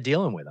tired of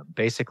dealing with them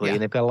basically. Yeah.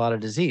 And they've got a lot of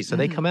disease. So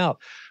they come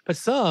out, but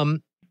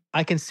some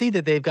I can see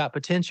that they've got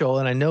potential.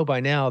 And I know by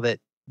now that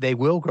they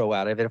will grow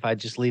out of it if I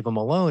just leave them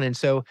alone. And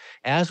so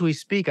as we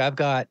speak, I've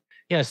got,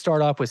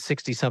 start off with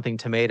 60 something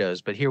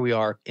tomatoes, but here we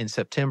are in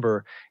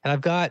September and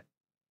I've got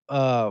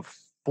 4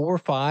 or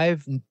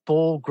 5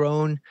 full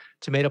grown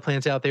tomato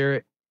plants out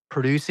there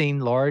producing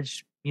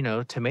large,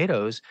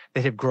 tomatoes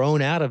that have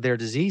grown out of their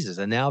diseases.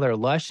 And now they're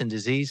lush and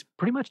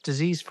pretty much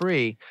disease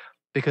free,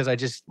 because I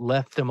just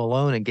left them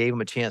alone and gave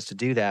them a chance to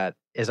do that,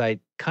 as I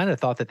kind of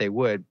thought that they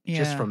would,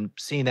 just Yeah. from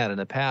seeing that in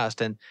the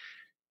past. And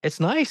it's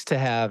nice to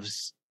have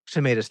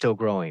tomatoes still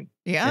growing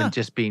Yeah. and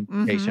just being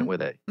patient with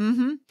it.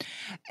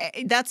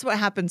 That's what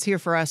happens here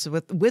for us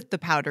with the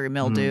powdery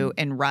mildew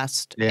and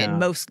rust Yeah. and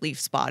most leaf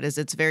spot is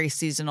it's very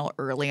seasonal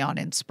early on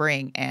in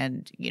spring.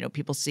 And,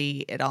 people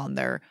see it on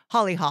their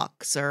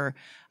hollyhocks or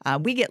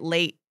we get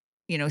late,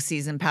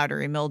 season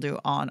powdery mildew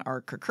on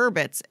our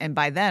cucurbits. And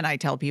by then I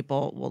tell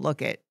people, well,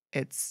 look,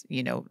 it's,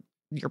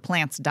 your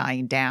plant's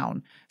dying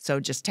down.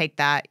 So just take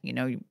that,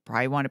 you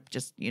probably want to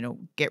just,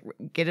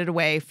 get it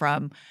away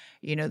from,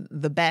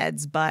 the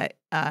beds, but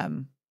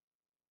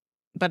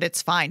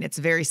it's fine. It's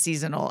very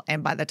seasonal.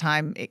 And by the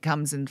time it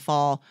comes in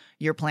fall,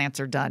 your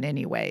plants are done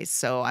anyways.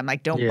 So I'm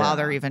like, don't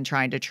bother even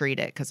trying to treat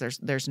it because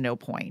there's no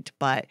point.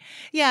 But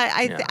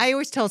yeah, I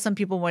always tell some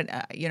people when,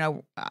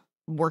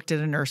 worked at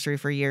a nursery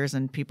for years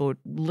and people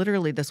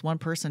literally this one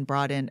person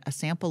brought in a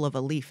sample of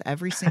a leaf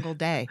every single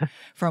day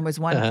from his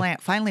one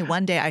plant. Finally,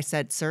 one day I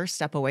said, sir,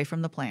 step away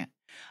from the plant.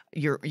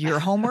 Your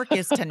homework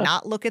is to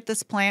not look at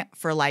this plant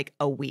for like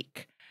a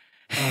week.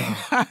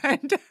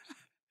 And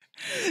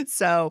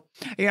so,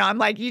 I'm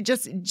like, you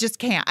just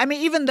can't. I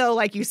mean, even though,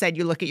 like you said,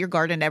 you look at your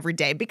garden every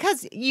day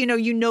because, you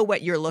know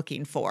what you're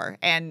looking for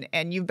and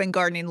you've been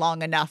gardening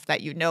long enough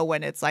that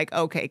when it's like,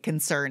 okay,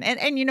 concern.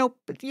 And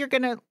you're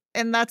going to,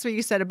 and that's what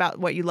you said about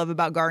what you love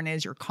about gardening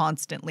is you're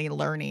constantly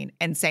learning.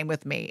 And same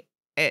with me.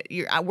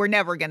 We're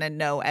never going to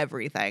know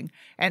everything.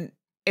 And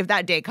if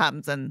that day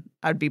comes, then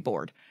I'd be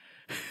bored.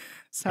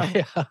 So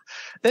yeah,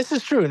 this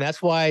is true. And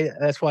that's why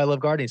I love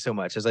gardening so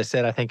much. As I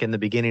said, I think in the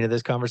beginning of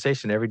this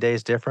conversation, every day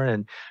is different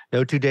and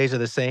no 2 days are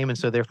the same. And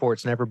so therefore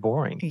it's never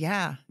boring.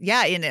 Yeah.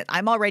 Yeah. In it,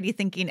 I'm already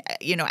thinking,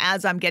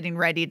 as I'm getting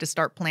ready to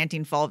start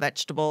planting fall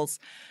vegetables,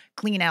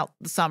 clean out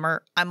the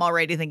summer, I'm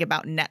already thinking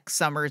about next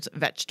summer's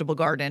vegetable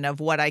garden of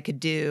what I could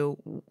do,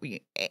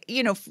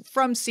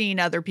 from seeing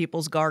other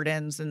people's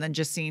gardens and then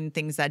just seeing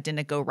things that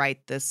didn't go right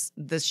this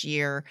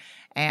year.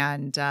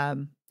 And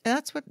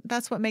that's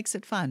what makes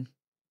it fun.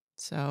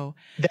 So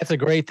that's a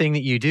great thing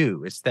that you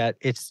do. It's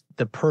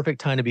the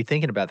perfect time to be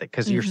thinking about that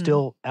because you're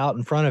still out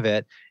in front of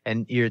it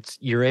and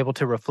you're able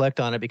to reflect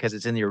on it because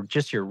it's in your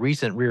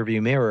recent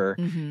rearview mirror.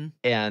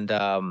 And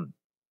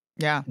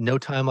no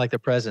time like the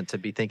present to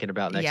be thinking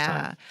about next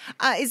time.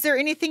 Is there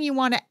anything you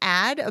want to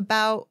add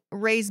about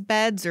raised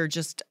beds or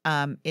just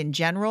in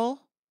general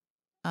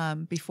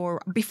before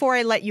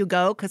I let you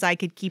go? Because I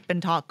could keep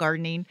and talk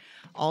gardening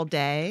all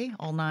day,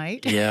 all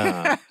night.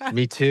 Yeah,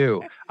 me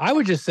too. I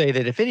would just say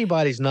that if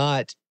anybody's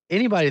not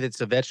anybody that's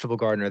a vegetable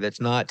gardener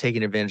that's not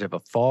taking advantage of a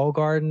fall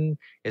garden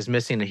is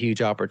missing a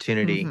huge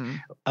opportunity.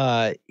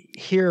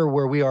 Here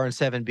where we are in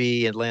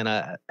 7B,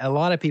 Atlanta, a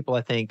lot of people,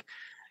 I think,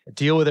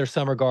 deal with their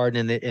summer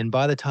garden, and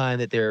by the time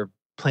that their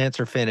plants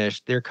are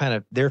finished,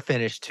 they're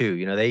finished too.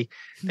 You know,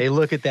 they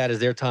look at that as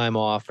their time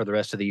off for the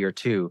rest of the year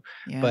too.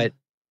 Yeah. But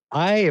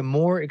I am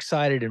more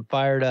excited and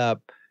fired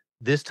up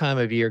this time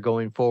of year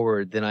going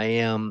forward than I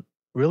am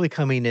really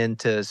coming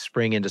into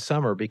spring into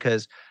summer,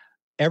 because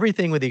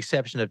everything with the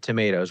exception of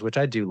tomatoes, which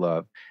I do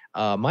love,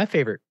 my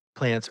favorite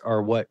plants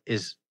are what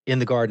is in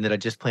the garden that I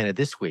just planted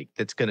this week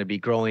that's going to be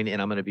growing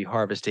and I'm going to be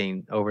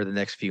harvesting over the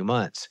next few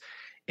months.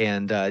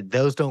 And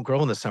those don't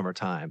grow in the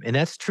summertime. And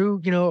that's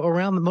true, you know,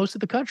 around most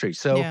of the country.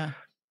 So Yeah.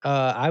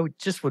 I would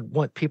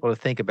want people to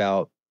think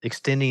about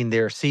extending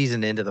their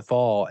season into the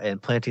fall and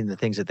planting the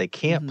things that they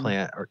can't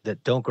plant or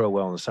that don't grow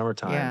well in the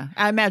summertime. Yeah.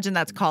 I imagine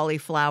that's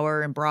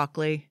cauliflower and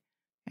broccoli.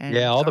 And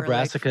Yeah, all the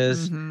garlic.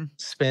 brassicas,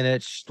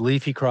 spinach,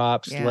 leafy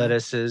crops, Yeah.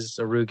 lettuces,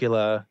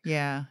 arugula.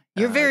 Yeah.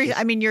 You're very, just-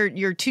 I mean,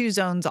 you're 2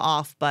 zones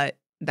off, but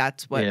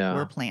that's what Yeah.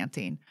 we're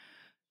planting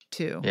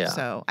too. Yeah.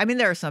 So, I mean,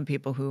 there are some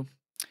people who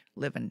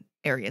live in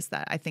areas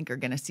that I think are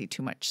going to see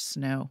too much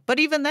snow. But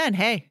even then,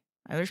 hey,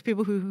 there's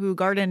people who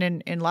garden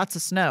in lots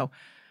of snow.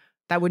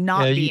 That would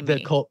not be The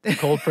me.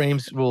 cold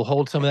frames will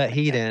hold some of that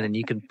heat in, and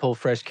you can pull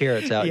fresh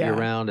carrots out year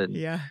round. And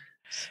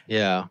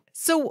Yeah.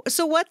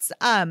 So what's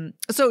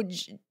so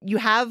you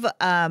have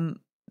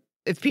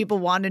if people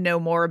want to know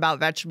more about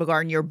vegetable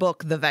gardening, your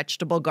book, The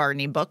Vegetable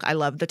Gardening Book. I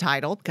love the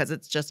title because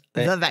it's just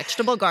The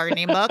Vegetable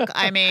Gardening Book.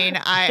 I mean,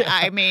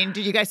 I mean,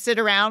 do you guys sit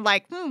around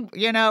like,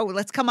 you know,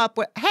 let's come up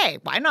with, hey,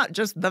 why not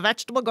just The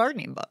Vegetable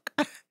Gardening Book?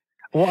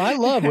 Well, I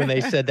love when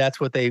they said that's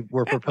what they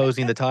were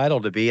proposing the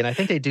title to be, and I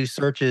think they do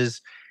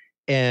searches.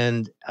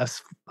 And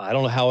I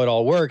don't know how it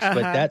all works,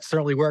 but that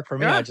certainly worked for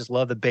me. Yeah. I just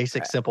love the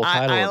basic, simple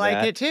title. I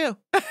like it too.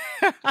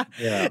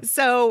 Yeah.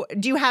 So,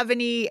 do you have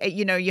any?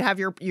 You know, you have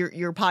your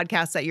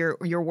podcast that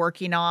you're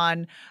working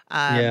on.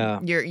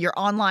 Your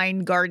online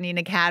gardening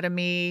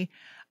academy.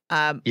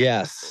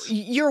 Yes.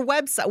 Your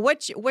website.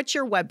 What's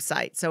your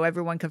website so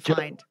everyone can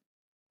find?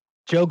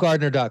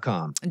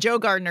 JoeGardner.com.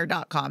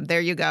 JoeGardner.com.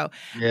 There you go.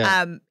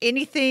 Yeah.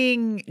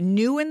 Anything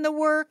new in the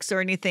works or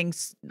anything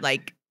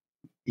like?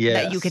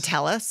 Yes. That you could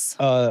tell us?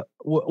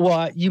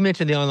 Well, you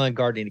mentioned the Online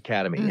Gardening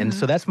Academy. And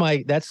so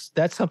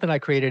that's something I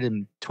created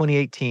in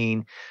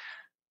 2018.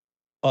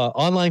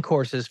 Online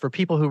courses for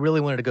people who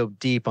really wanted to go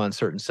deep on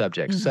certain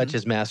subjects, such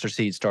as master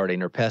seed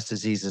starting or pest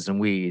diseases and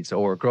weeds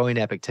or growing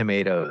epic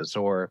tomatoes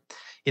or,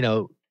 you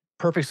know,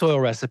 perfect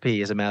soil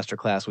recipe is a master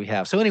class we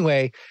have. So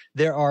anyway,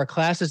 there are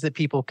classes that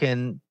people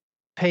can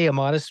pay a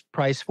modest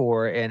price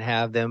for and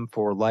have them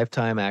for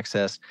lifetime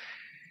access.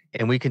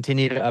 And we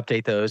continue to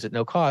update those at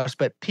no cost.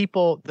 But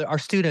our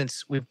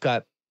students, we've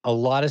got a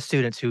lot of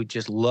students who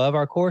just love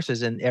our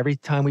courses. And every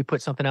time we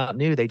put something out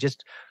new, they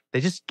just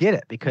get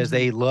it because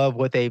they love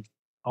what they've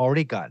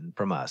already gotten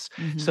from us.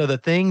 So the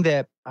thing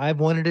that I've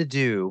wanted to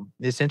do,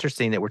 it's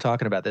interesting that we're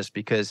talking about this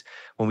because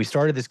when we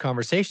started this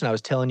conversation, I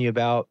was telling you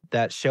about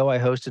that show I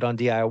hosted on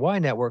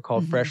DIY Network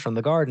called Fresh from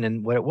the Garden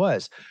and what it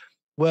was.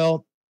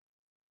 Well,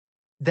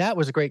 that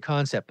was a great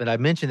concept. And I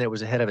mentioned that it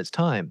was ahead of its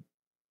time.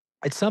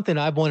 It's something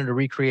I've wanted to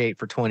recreate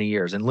for 20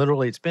 years. And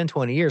literally it's been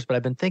 20 years, but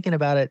I've been thinking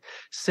about it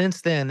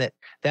since then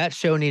that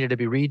show needed to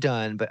be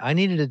redone, but I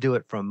needed to do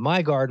it from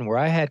my garden where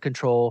I had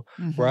control,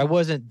 where I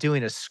wasn't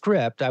doing a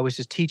script. I was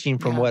just teaching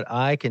from what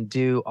I can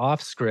do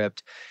off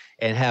script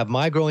and have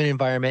my growing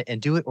environment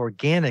and do it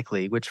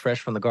organically, which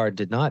Fresh from the Garden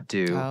did not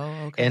do. Oh,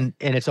 okay. And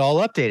it's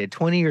all updated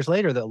 20 years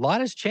later. A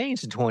lot has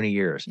changed in 20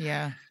 years.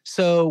 Yeah.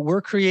 So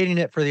we're creating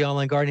it for the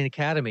Online Gardening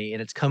Academy,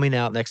 and it's coming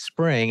out next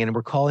spring, and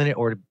we're calling it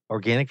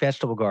Organic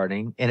Vegetable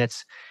Gardening. And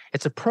it's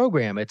a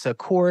program, it's a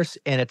course,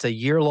 and it's a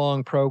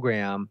year-long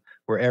program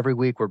where every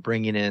week we're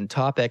bringing in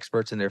top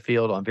experts in their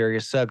field on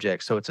various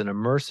subjects. So it's an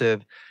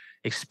immersive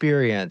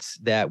experience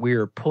that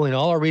we're pulling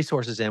all our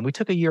resources in. We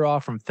took a year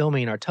off from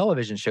filming our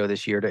television show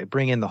this year to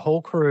bring in the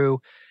whole crew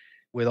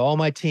with all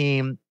my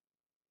team.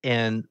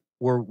 And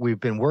we've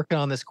been working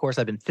on this course.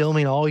 I've been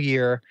filming all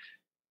year,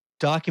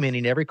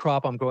 documenting every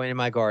crop I'm growing in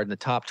my garden, the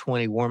top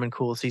 20 warm and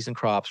cool season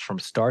crops from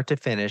start to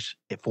finish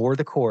for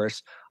the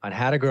course on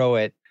how to grow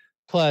it,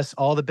 plus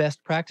all the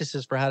best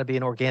practices for how to be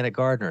an organic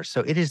gardener. So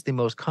it is the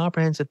most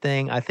comprehensive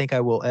thing I think I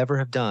will ever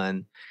have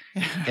done.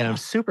 And I'm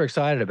super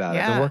excited about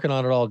it. I've been working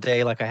on it all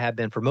day like I have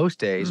been for most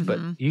days, but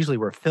usually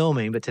we're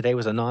filming, but today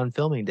was a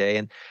non-filming day.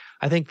 And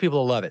I think people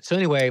will love it. So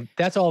anyway,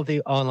 that's all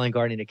the Online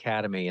Gardening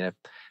Academy. And if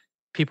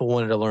people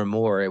wanted to learn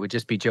more, it would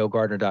just be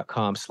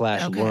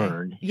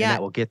joegardner.com/learn. Yeah. And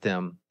that will get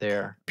them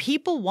there.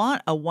 People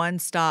want a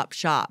one-stop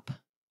shop.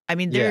 I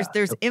mean,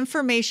 there's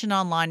information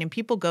online and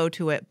people go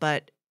to it,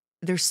 but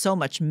there's so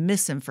much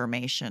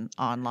misinformation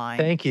online.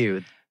 Thank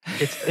you.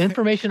 It's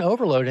information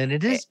overload, and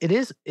it's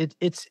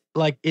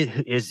like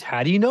it is.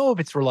 How do you know if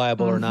it's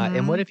reliable or not?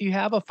 And what if you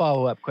have a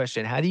follow-up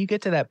question? How do you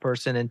get to that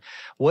person? And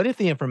what if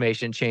the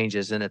information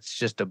changes and it's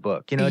just a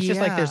book? You know, it's just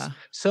like there's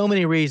so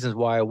many reasons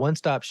why a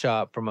one-stop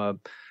shop from a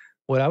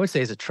what I would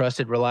say is a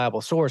trusted,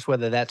 reliable source,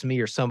 whether that's me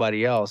or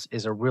somebody else,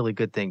 is a really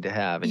good thing to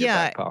have in your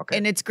back pocket.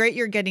 And it's great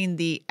you're getting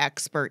the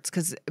experts,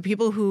 because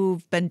people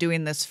who've been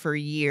doing this for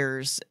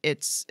years,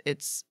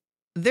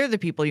 they're the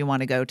people you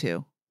want to go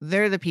to.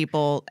 They're the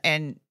people,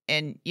 and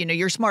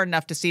you're smart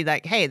enough to see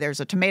that, hey, there's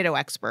a tomato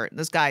expert.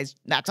 This guy's,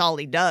 that's all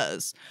he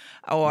does.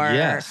 Or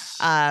Yes.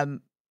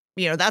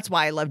 That's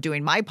why I love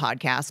doing my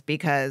podcast,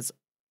 because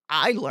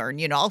I learn,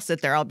 I'll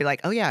sit there, I'll be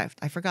like, oh yeah,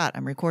 I forgot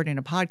I'm recording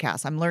a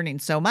podcast. I'm learning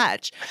so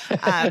much.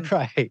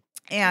 Right.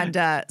 And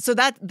so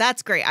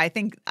that's great. I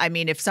think,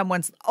 if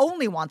someone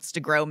only wants to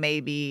grow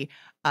maybe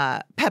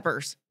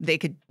peppers, they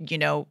could,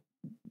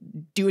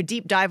 do a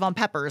deep dive on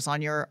peppers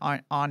on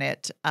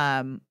it.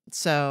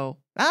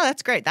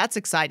 That's great. That's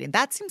exciting.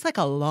 That seems like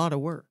a lot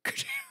of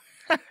work.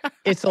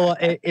 It's a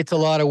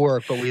lot of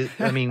work, but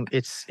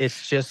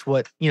it's just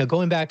what,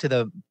 going back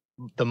to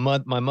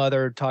my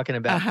mother talking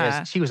about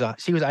this,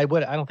 I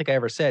don't think I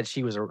ever said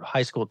she was a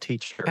high school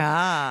teacher.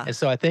 And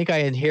so I think I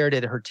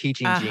inherited her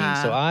teaching gene.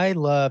 So I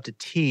love to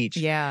teach.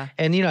 Yeah.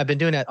 And, I've been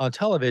doing that on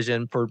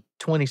television for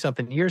 20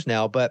 something years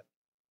now, but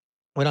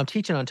when I'm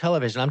teaching on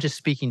television, I'm just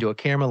speaking to a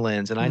camera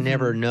lens, and I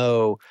never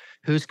know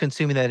who's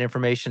consuming that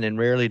information, and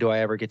rarely do I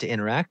ever get to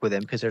interact with them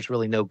because there's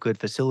really no good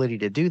facility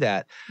to do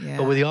that. Yeah.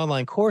 But with the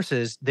online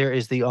courses, there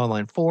is the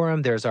online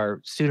forum, there's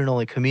our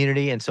student-only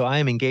community, and so I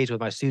am engaged with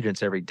my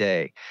students every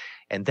day,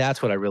 and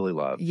that's what I really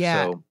love.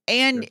 Yeah, so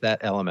and that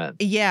element.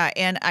 Yeah,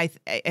 and I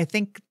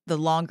think the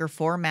longer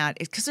format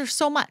is because there's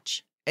so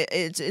much.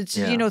 It's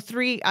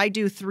I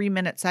do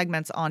 3-minute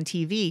segments on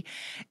TV,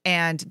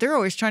 and they're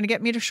always trying to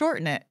get me to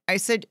shorten it. I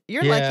said,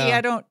 you're lucky I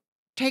don't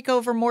take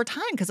over more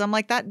time, because I'm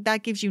like,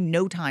 that gives you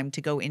no time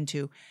to go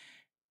into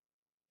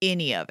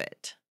any of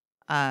it.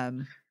 But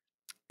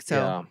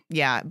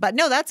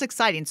no, that's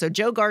exciting. So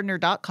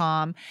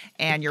joegardner.com,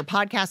 and your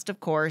podcast,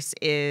 of course,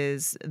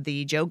 is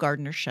the Joe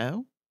Gardner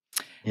Show.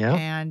 Yeah.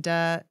 And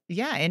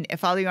and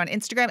follow you on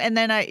Instagram. And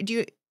then I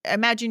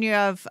imagine you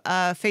have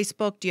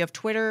Facebook. Do you have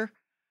Twitter?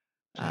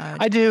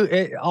 I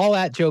do. All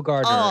at Joe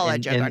Gardner. All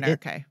at Joe Gardner.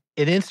 Okay.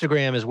 And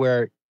Instagram is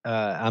where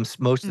I'm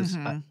most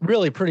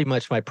really pretty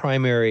much my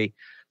primary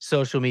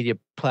social media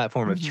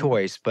platform of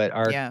choice. But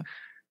our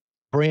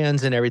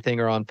brands and everything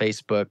are on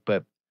Facebook.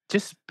 But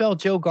just spell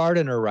Joe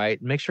Gardner right.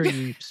 Make sure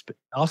you.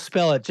 I'll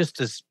spell it just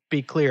to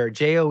be clear: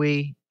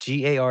 JoeGardener.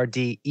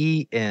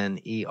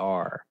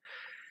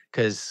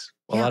 Because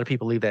a lot of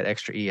people leave that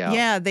extra E out.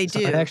 Yeah, they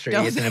do. An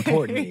extra E. It's an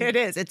important E. It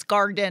is. It's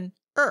Gardener.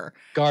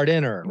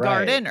 Gardener.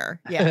 Right.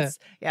 Gardener. Yes.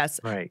 Yes.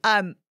 Right.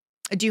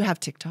 Do you have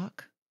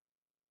TikTok?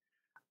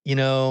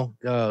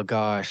 Oh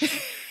gosh.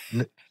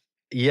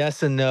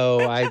 Yes and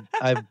no. I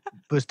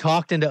was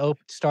talked into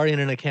starting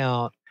an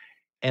account,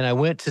 and I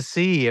went to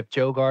see if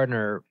Joe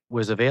Gardner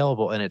was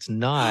available, and it's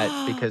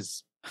not,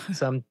 because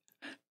some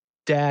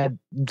dad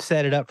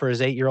set it up for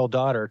his 8-year-old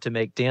daughter to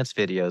make dance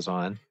videos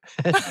on.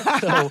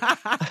 So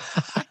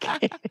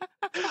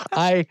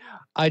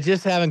I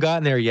just haven't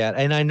gotten there yet,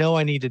 and I know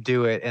I need to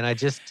do it, and I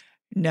just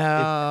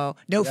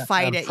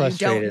fight it. You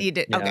don't need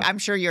it. Yeah. Okay, I'm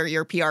sure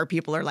your PR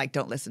people are like,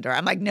 don't listen to her.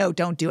 I'm like, no,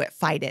 don't do it.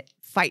 Fight it.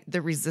 Fight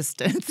the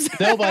resistance.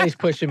 Nobody's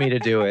pushing me to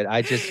do it. I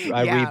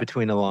read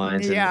between the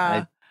lines,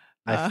 and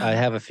I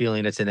have a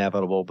feeling it's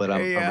inevitable, but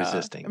I'm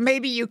resisting.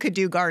 Maybe you could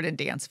do garden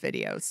dance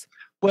videos.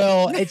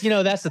 Well,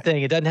 that's the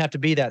thing. It doesn't have to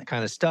be that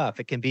kind of stuff.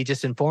 It can be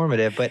just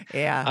informative, but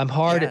I'm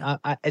hard. Yeah.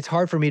 It's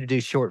hard for me to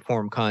do short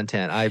form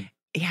content. I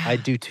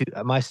do too.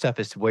 My stuff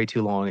is way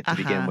too long to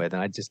begin with,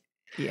 and I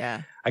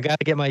got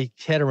to get my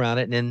head around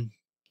it, and then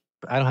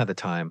I don't have the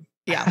time.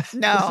 Yeah,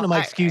 no. Listen to my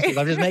excuses.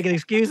 I'm just making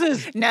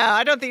excuses. No,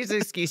 I don't think it's an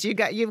excuse.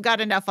 You've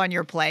got enough on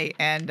your plate,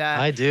 and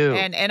I do.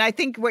 And I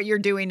think what you're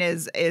doing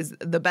is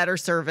the better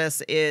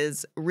service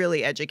is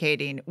really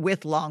educating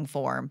with long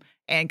form.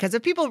 And because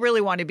if people really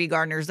want to be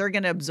gardeners, they're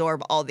going to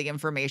absorb all the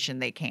information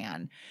they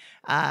can,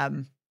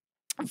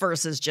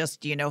 versus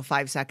just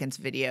 5 seconds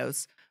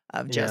videos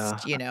of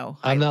just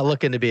I'm not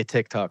looking to be a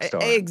TikTok star.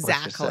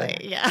 Exactly.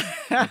 Yeah.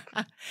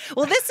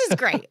 Well, this is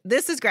great.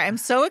 This is great. I'm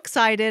so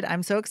excited.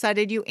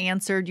 You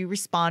answered, you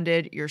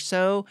responded. You're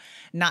so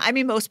not,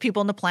 most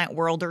people in the plant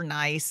world are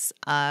nice.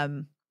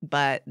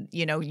 But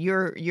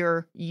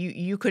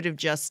you could have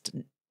just,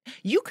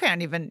 you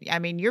can't even,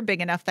 you're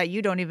big enough that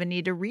you don't even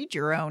need to read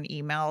your own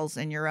emails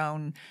and your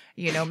own,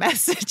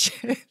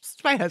 messages.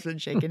 My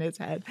husband's shaking his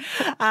head.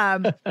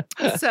 But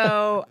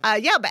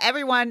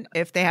everyone,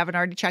 if they haven't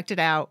already checked it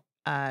out,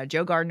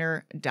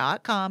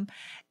 joegardner.com.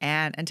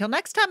 And until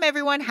next time,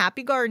 everyone,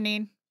 happy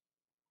gardening.